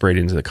gas sprayed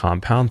into the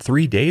compound,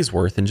 3 days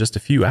worth in just a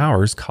few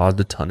hours, caused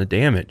a ton of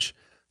damage.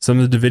 Some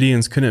of the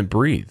Davidians couldn't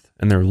breathe,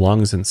 and their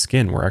lungs and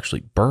skin were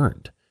actually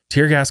burned.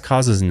 Tear gas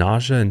causes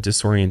nausea and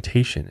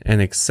disorientation,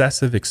 and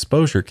excessive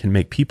exposure can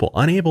make people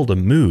unable to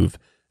move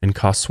and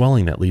cause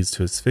swelling that leads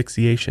to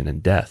asphyxiation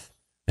and death.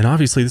 And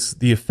obviously,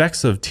 the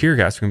effects of tear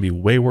gas are going to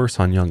be way worse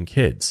on young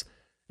kids,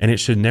 and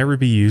it should never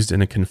be used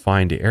in a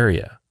confined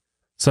area.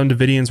 Some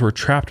Davidians were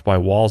trapped by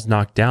walls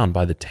knocked down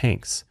by the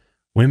tanks.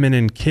 Women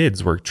and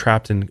kids were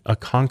trapped in a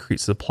concrete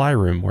supply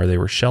room where they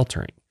were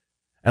sheltering.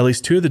 At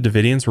least 2 of the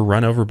Davidians were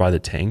run over by the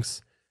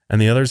tanks, and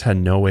the others had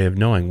no way of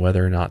knowing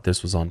whether or not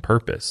this was on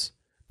purpose.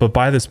 But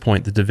by this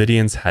point, the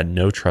Davidians had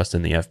no trust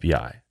in the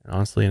FBI. And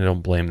honestly, I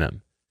don't blame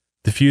them.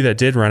 The few that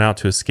did run out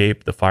to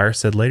escape the fire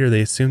said later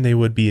they assumed they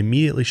would be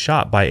immediately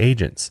shot by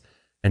agents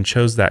and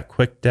chose that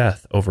quick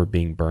death over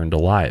being burned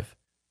alive.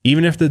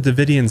 Even if the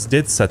Davidians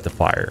did set the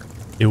fire,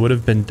 it would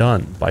have been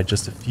done by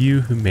just a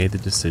few who made the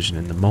decision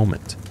in the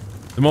moment.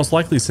 The most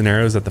likely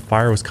scenario is that the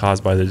fire was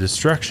caused by the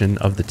destruction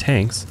of the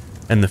tanks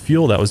and the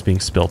fuel that was being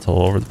spilt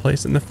all over the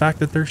place, and the fact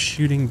that they're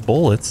shooting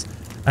bullets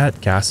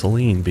at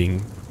gasoline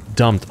being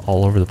dumped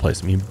all over the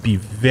place. I mean, it'd be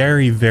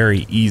very,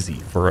 very easy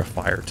for a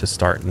fire to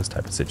start in this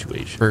type of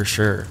situation. For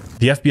sure.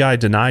 The FBI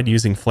denied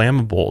using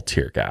flammable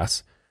tear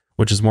gas,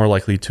 which is more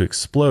likely to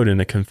explode in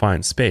a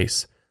confined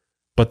space.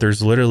 But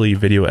there's literally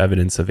video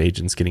evidence of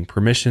agents getting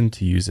permission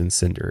to use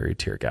incendiary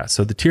tear gas.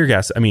 So the tear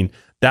gas, I mean,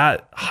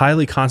 that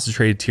highly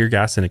concentrated tear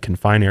gas in a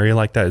confined area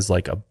like that is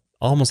like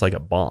almost like a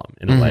bomb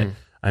in a way.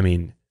 I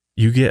mean,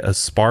 you get a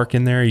spark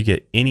in there, you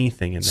get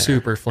anything in there,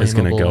 super flammable. It's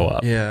going to go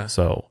up. Yeah.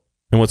 So,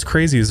 and what's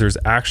crazy is there's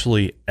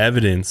actually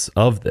evidence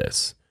of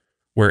this.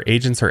 where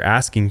agents are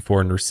asking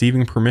for and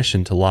receiving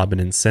permission to lob an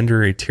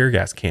incendiary tear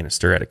gas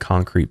canister at a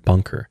concrete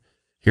bunker.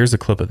 Here's a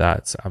clip of that.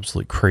 It's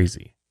absolutely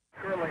crazy.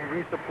 Currently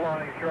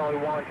resupplying Charlie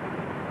 1.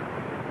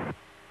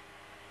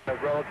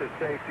 At relative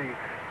safety,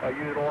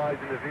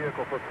 utilizing the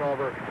vehicle for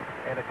cover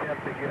and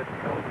attempt to get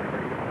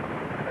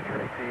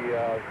penetrate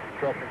the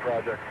construction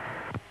project.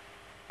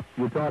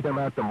 We're talking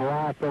about the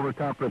blast over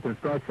top of the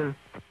construction.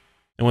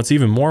 And what's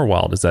even more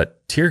wild is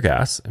that tear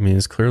gas,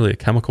 is clearly a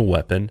chemical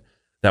weapon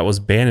that was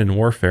banned in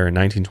warfare in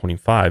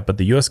 1925, but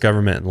the U.S.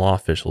 government and law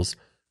officials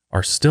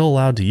are still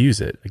allowed to use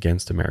it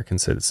against American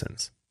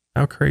citizens.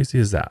 How crazy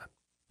is that?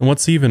 And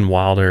what's even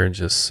wilder and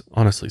just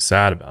honestly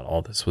sad about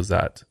all this was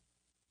that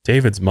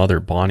David's mother,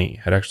 Bonnie,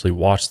 had actually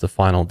watched the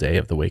final day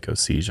of the Waco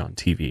siege on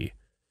TV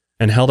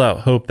and held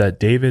out hope that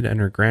David and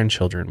her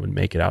grandchildren would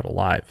make it out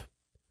alive.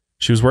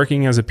 She was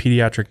working as a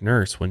pediatric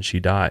nurse when she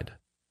died.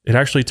 It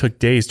actually took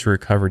days to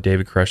recover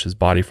David Koresh's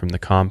body from the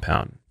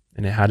compound,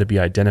 and it had to be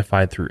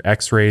identified through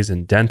x-rays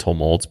and dental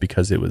molds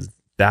because it was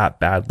that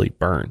badly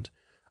burned.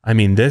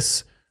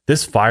 This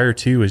fire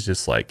too is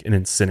just like an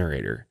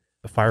incinerator.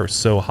 The fire was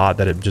so hot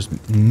that it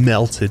just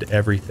melted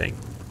everything,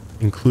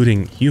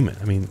 including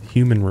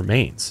human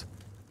remains.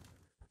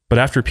 But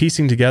after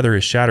piecing together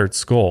his shattered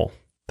skull,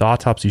 the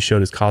autopsy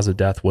showed his cause of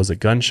death was a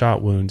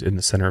gunshot wound in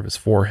the center of his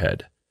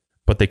forehead,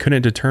 but they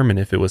couldn't determine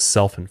if it was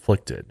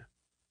self-inflicted.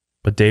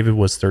 But David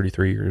was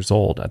 33 years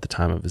old at the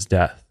time of his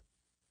death.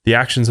 The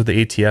actions of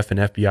the ATF and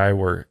FBI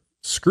were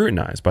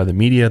scrutinized by the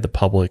media, the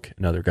public,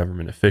 and other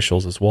government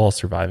officials, as well as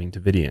surviving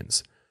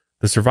Davidians.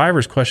 The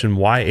survivors questioned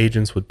why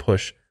agents would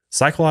push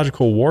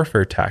psychological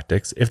warfare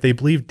tactics if they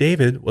believed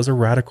David was a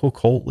radical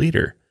cult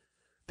leader.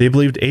 They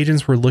believed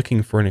agents were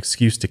looking for an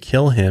excuse to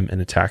kill him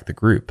and attack the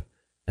group,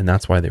 and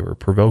that's why they were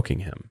provoking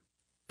him.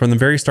 From the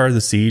very start of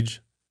the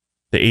siege,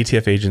 the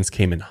ATF agents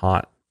came in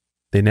hot.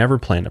 They never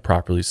planned to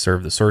properly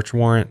serve the search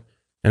warrant,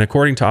 and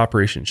according to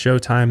Operation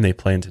Showtime, they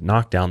planned to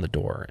knock down the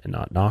door and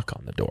not knock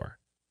on the door.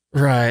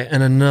 Right.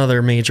 And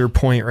another major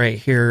point right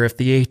here, if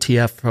the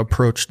ATF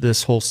approached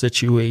this whole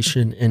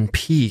situation in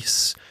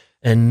peace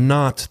and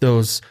not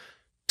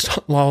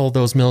all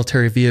those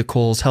military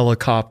vehicles,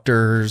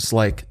 helicopters,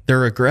 like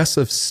their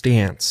aggressive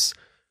stance,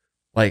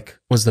 like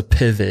was the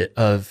pivot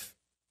of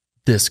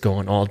this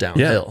going all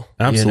downhill.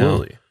 Yeah,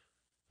 absolutely.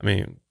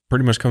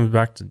 Pretty much comes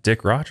back to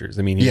Dick Rogers.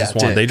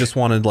 They just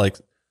wanted like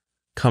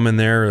come in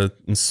there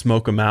and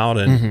smoke him out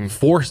and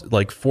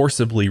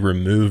forcibly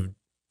remove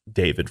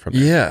David from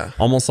there. Yeah.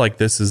 Almost like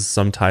this is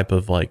some type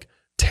of like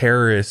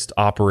terrorist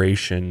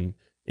operation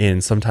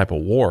in some type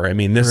of war.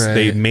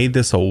 They made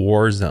this a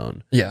war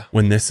zone. Yeah.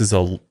 When this is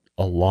a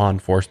law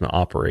enforcement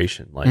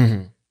operation.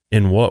 Like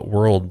in what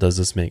world does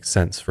this make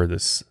sense for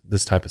this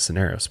type of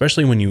scenario?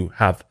 Especially when you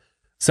have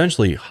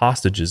essentially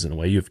hostages in a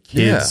way. You have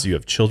kids, you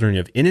have children, you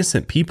have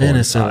innocent people,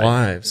 innocent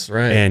lives,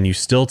 right? And you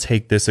still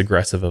take this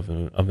aggressive of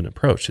an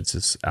approach. It's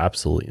just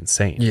absolutely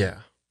insane. Yeah.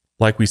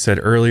 Like we said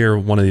earlier,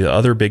 one of the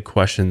other big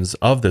questions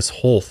of this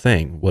whole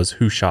thing was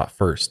who shot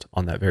first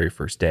on that very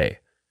first day.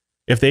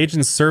 If the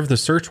agents served the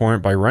search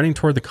warrant by running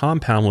toward the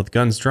compound with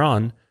guns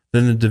drawn,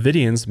 then the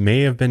Davidians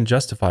may have been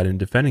justified in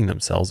defending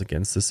themselves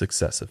against this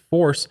excessive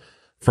force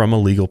from a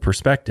legal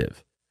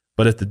perspective.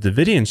 But if the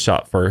Davidians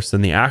shot first,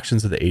 then the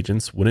actions of the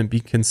agents wouldn't be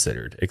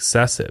considered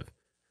excessive.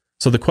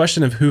 So the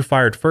question of who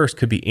fired first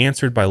could be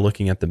answered by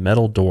looking at the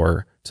metal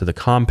door to the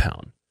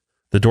compound.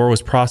 The door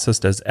was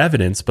processed as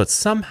evidence, but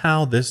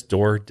somehow this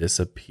door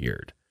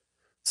disappeared.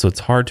 So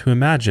it's hard to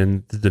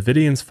imagine the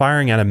Davidians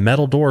firing at a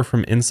metal door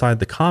from inside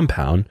the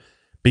compound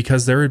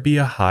because there would be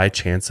a high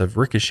chance of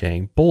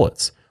ricocheting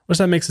bullets, which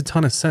that makes a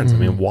ton of sense.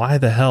 Why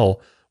the hell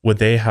would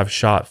they have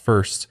shot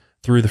first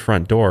through the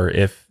front door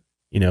if,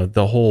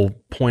 the whole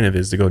point of it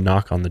is to go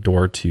knock on the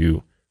door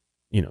to,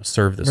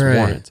 serve this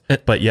warrant,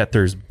 but yet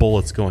there's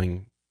bullets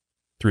going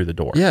through the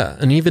door. Yeah.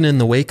 And even in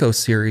the Waco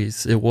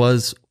series, it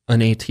was an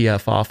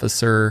ATF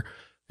officer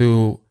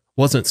who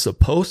wasn't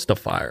supposed to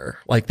fire.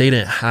 Like they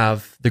didn't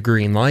have the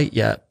green light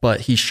yet,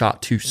 but he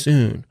shot too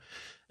soon.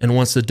 And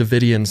once the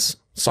Davidians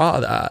saw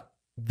that,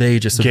 they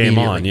just game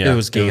on. Yeah. It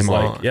was game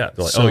on. Like, they're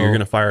like, oh, you're going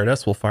to fire at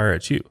us. We'll fire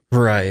at you.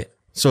 Right.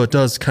 So it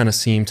does kind of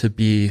seem to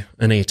be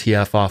an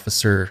ATF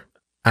officer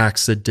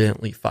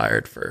accidentally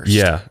fired first.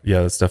 Yeah.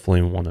 That's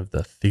definitely one of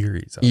the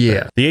theories out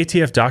there. The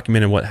ATF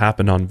documented what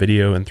happened on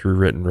video and through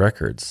written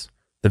records.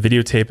 The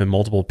videotape and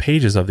multiple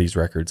pages of these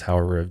records,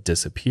 however, have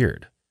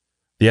disappeared.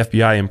 The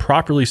FBI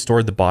improperly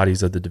stored the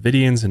bodies of the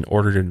Davidians and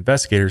ordered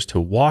investigators to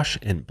wash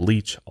and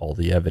bleach all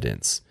the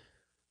evidence.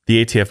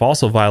 The ATF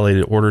also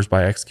violated orders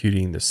by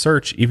executing the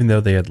search, even though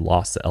they had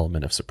lost the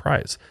element of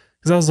surprise.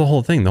 Because that was the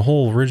whole thing. The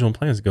whole original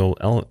plan is go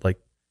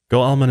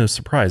element of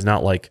surprise,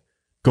 not like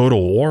go to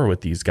war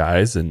with these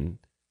guys and,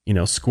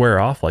 square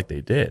off like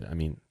they did.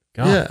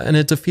 God. Yeah, and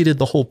it defeated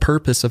the whole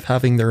purpose of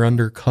having their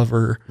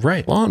undercover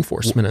law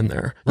enforcement in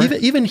there. Right.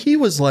 Even he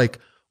was like,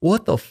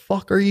 what the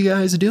fuck are you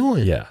guys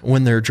doing? Yeah.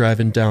 When they're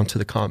driving down to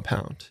the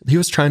compound. He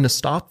was trying to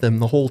stop them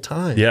the whole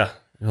time. Yeah.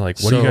 You're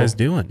like, what are you guys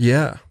doing?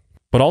 Yeah.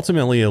 But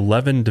ultimately,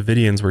 11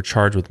 Davidians were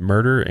charged with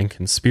murder and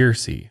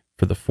conspiracy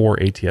for the 4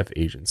 ATF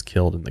agents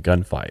killed in the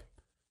gunfight.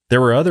 There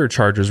were other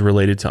charges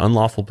related to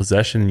unlawful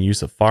possession and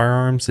use of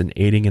firearms and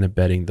aiding and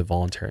abetting the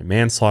voluntary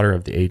manslaughter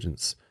of the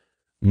agents.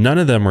 None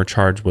of them were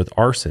charged with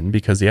arson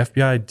because the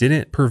FBI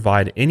didn't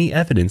provide any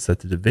evidence that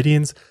the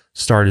Davidians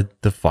started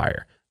the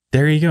fire.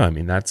 There you go. I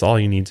mean, that's all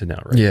you need to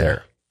know right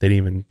there. They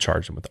didn't even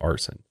charge them with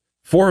arson.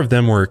 4 of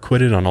them were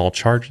acquitted on all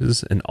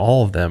charges, and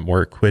all of them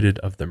were acquitted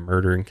of the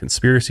murder and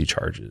conspiracy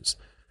charges.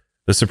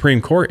 The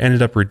Supreme Court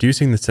ended up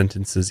reducing the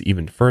sentences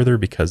even further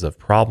because of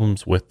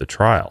problems with the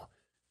trial.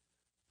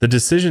 The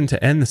decision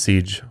to end the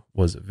siege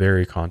was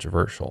very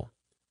controversial.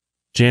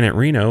 Janet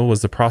Reno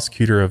was the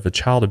prosecutor of the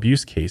child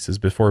abuse cases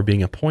before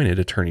being appointed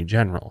Attorney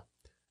General.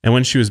 And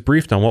when she was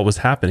briefed on what was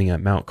happening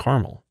at Mount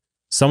Carmel,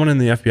 someone in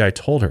the FBI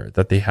told her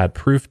that they had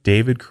proof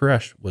David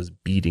Koresh was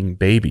beating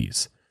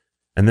babies.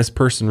 And this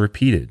person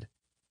repeated,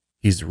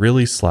 "He's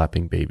really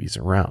slapping babies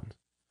around."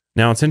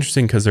 Now, it's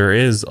interesting because there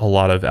is a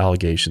lot of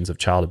allegations of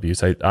child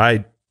abuse.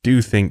 I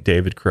do think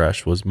David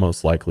Koresh was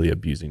most likely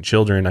abusing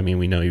children. I mean,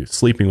 we know he was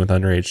sleeping with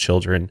underage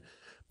children,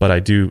 but I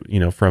do,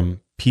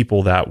 from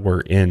people that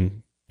were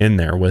in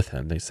there with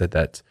him, they said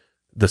that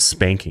the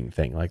spanking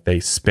thing, like they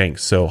spanked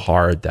so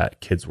hard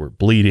that kids were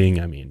bleeding.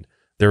 I mean,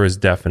 there was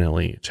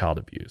definitely child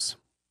abuse.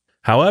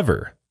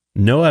 However,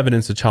 no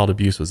evidence of child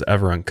abuse was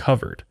ever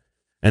uncovered,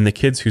 and the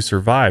kids who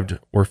survived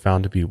were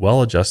found to be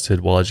well-adjusted,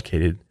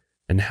 well-educated,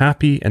 and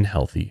happy and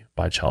healthy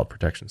by Child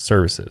Protection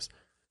Services.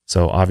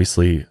 So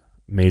obviously,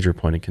 major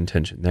point of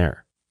contention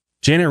there.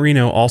 Janet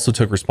Reno also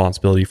took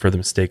responsibility for the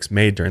mistakes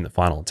made during the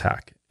final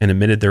attack and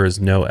admitted there is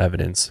no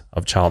evidence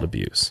of child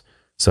abuse.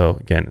 So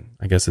again,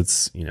 I guess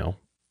it's,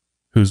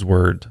 whose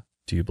word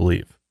do you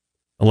believe?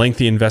 A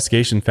lengthy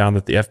investigation found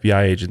that the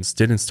FBI agents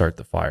didn't start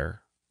the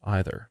fire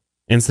either.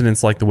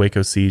 Incidents like the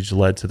Waco siege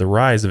led to the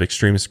rise of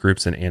extremist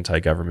groups and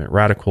anti-government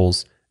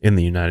radicals in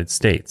the United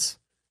States.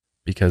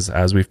 Because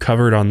as we've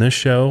covered on this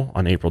show,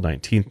 on April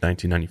 19th,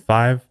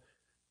 1995,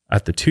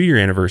 at the 2-year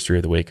anniversary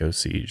of the Waco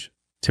siege,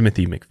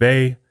 Timothy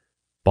McVeigh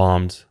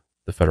bombed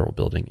the federal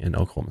building in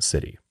Oklahoma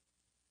City.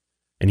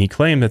 And he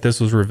claimed that this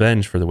was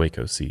revenge for the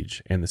Waco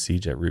siege and the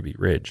siege at Ruby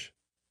Ridge.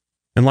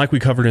 And like we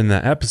covered in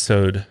that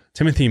episode,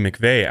 Timothy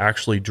McVeigh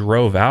actually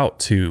drove out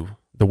to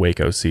the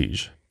Waco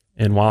siege.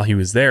 And while he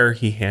was there,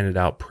 he handed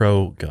out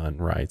pro-gun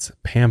rights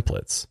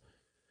pamphlets.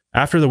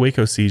 After the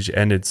Waco siege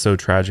ended so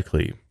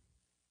tragically,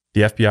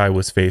 the FBI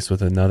was faced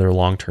with another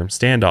long-term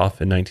standoff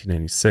in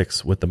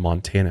 1996 with the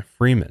Montana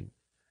Freemen,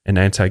 an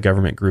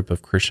anti-government group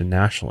of Christian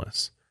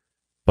nationalists.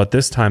 But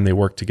this time they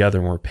worked together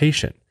and were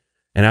patient.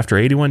 And after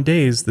 81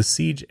 days, the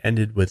siege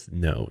ended with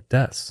no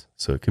deaths.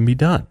 So it can be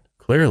done,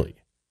 clearly.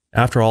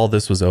 After all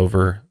this was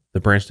over, the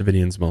Branch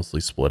Davidians mostly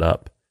split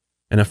up.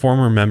 And a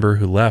former member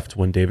who left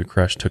when David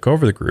Koresh took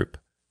over the group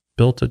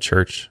built a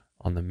church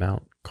on the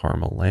Mount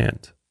Carmel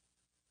land.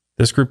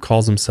 This group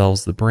calls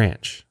themselves the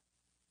Branch,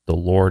 the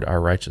Lord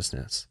our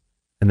righteousness.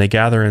 And they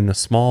gather in the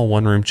small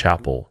one-room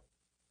chapel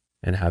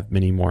and have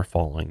many more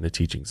following the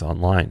teachings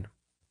online.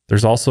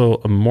 There's also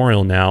a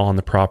memorial now on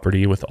the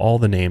property with all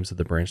the names of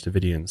the Branch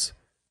Davidians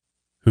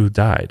who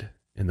died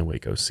in the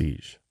Waco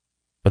siege.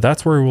 But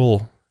that's where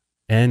we'll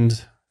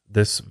end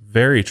this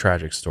very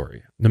tragic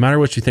story. No matter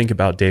what you think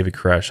about David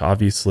Koresh,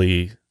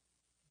 obviously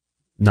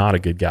not a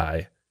good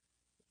guy,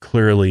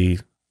 clearly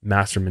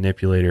master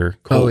manipulator,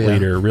 cult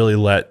leader, really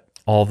let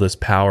all this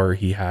power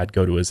he had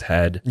go to his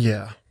head.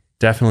 Yeah.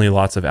 Definitely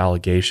lots of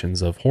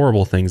allegations of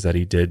horrible things that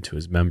he did to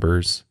his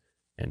members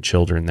and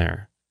children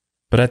there.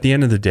 But at the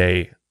end of the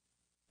day,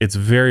 it's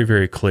very,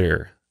 very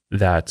clear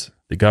that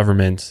the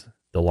government,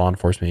 the law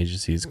enforcement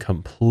agencies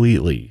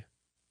completely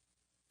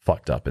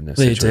fucked up in this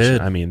situation.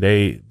 Did. I mean,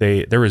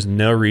 there was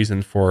no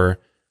reason for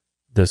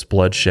this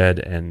bloodshed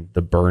and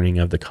the burning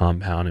of the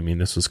compound. I mean,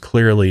 this was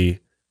clearly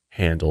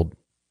handled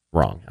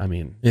wrong. I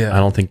mean, I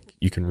don't think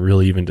you can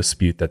really even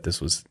dispute that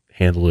this was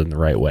handled in the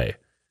right way.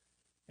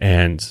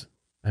 And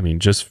I mean,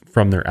 just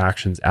from their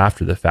actions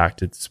after the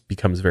fact, it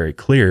becomes very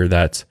clear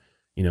that,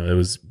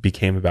 it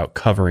became about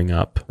covering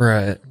up,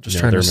 right? Just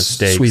trying their to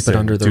mistakes, sweep it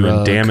under the doing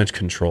rug. damage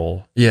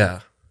control.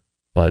 Yeah.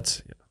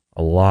 But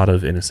a lot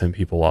of innocent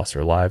people lost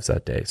their lives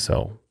that day.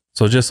 So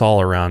just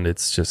all around,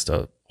 it's just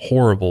a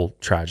horrible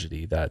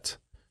tragedy that,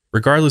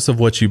 regardless of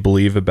what you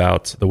believe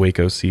about the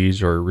Waco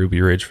siege or Ruby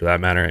Ridge for that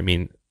matter, I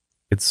mean,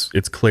 it's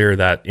clear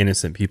that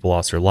innocent people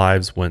lost their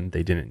lives when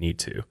they didn't need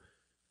to.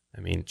 I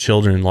mean,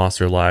 children lost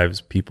their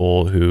lives,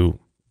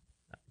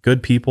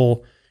 good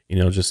people,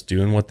 just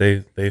doing what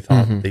they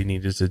thought they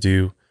needed to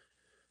do.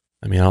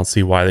 I mean, I don't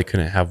see why they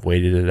couldn't have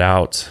waited it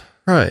out.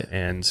 Right.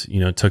 And,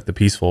 took the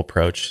peaceful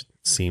approach.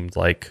 Seemed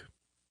like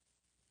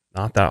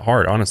not that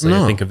hard, honestly.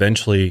 No. I think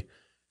eventually,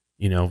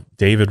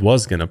 David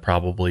was going to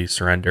probably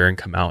surrender and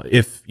come out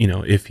if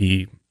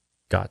he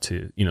got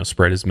to,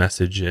 spread his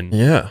message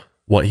and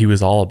what he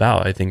was all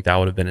about. I think that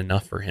would have been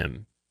enough for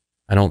him.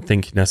 I don't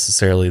think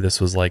necessarily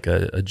this was like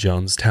a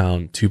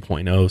Jonestown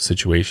 2.0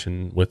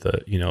 situation with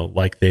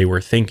like they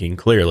were thinking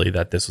clearly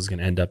that this was going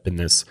to end up in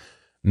this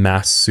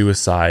mass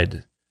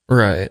suicide,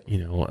 right?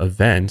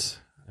 Event.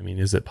 I mean,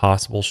 is it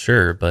possible?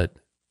 Sure. But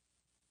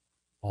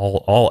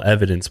all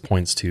evidence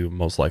points to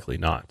most likely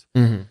not.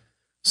 Mm-hmm.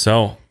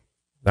 So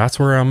that's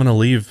where I'm going to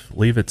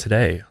leave it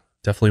today.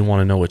 Definitely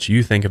want to know what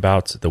you think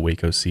about the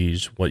Waco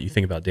siege, what you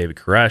think about David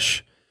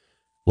Koresh.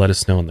 Let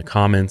us know in the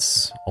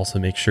comments. Also,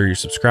 make sure you're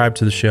subscribed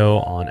to the show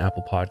on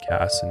Apple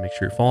Podcasts, and make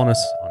sure you're following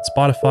us on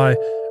Spotify,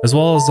 as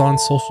well as on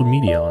social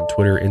media on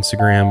Twitter,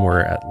 Instagram. We're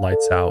at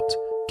Lights Out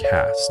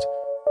Cast.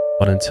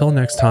 But until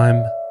next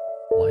time,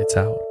 lights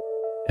out,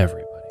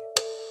 everybody.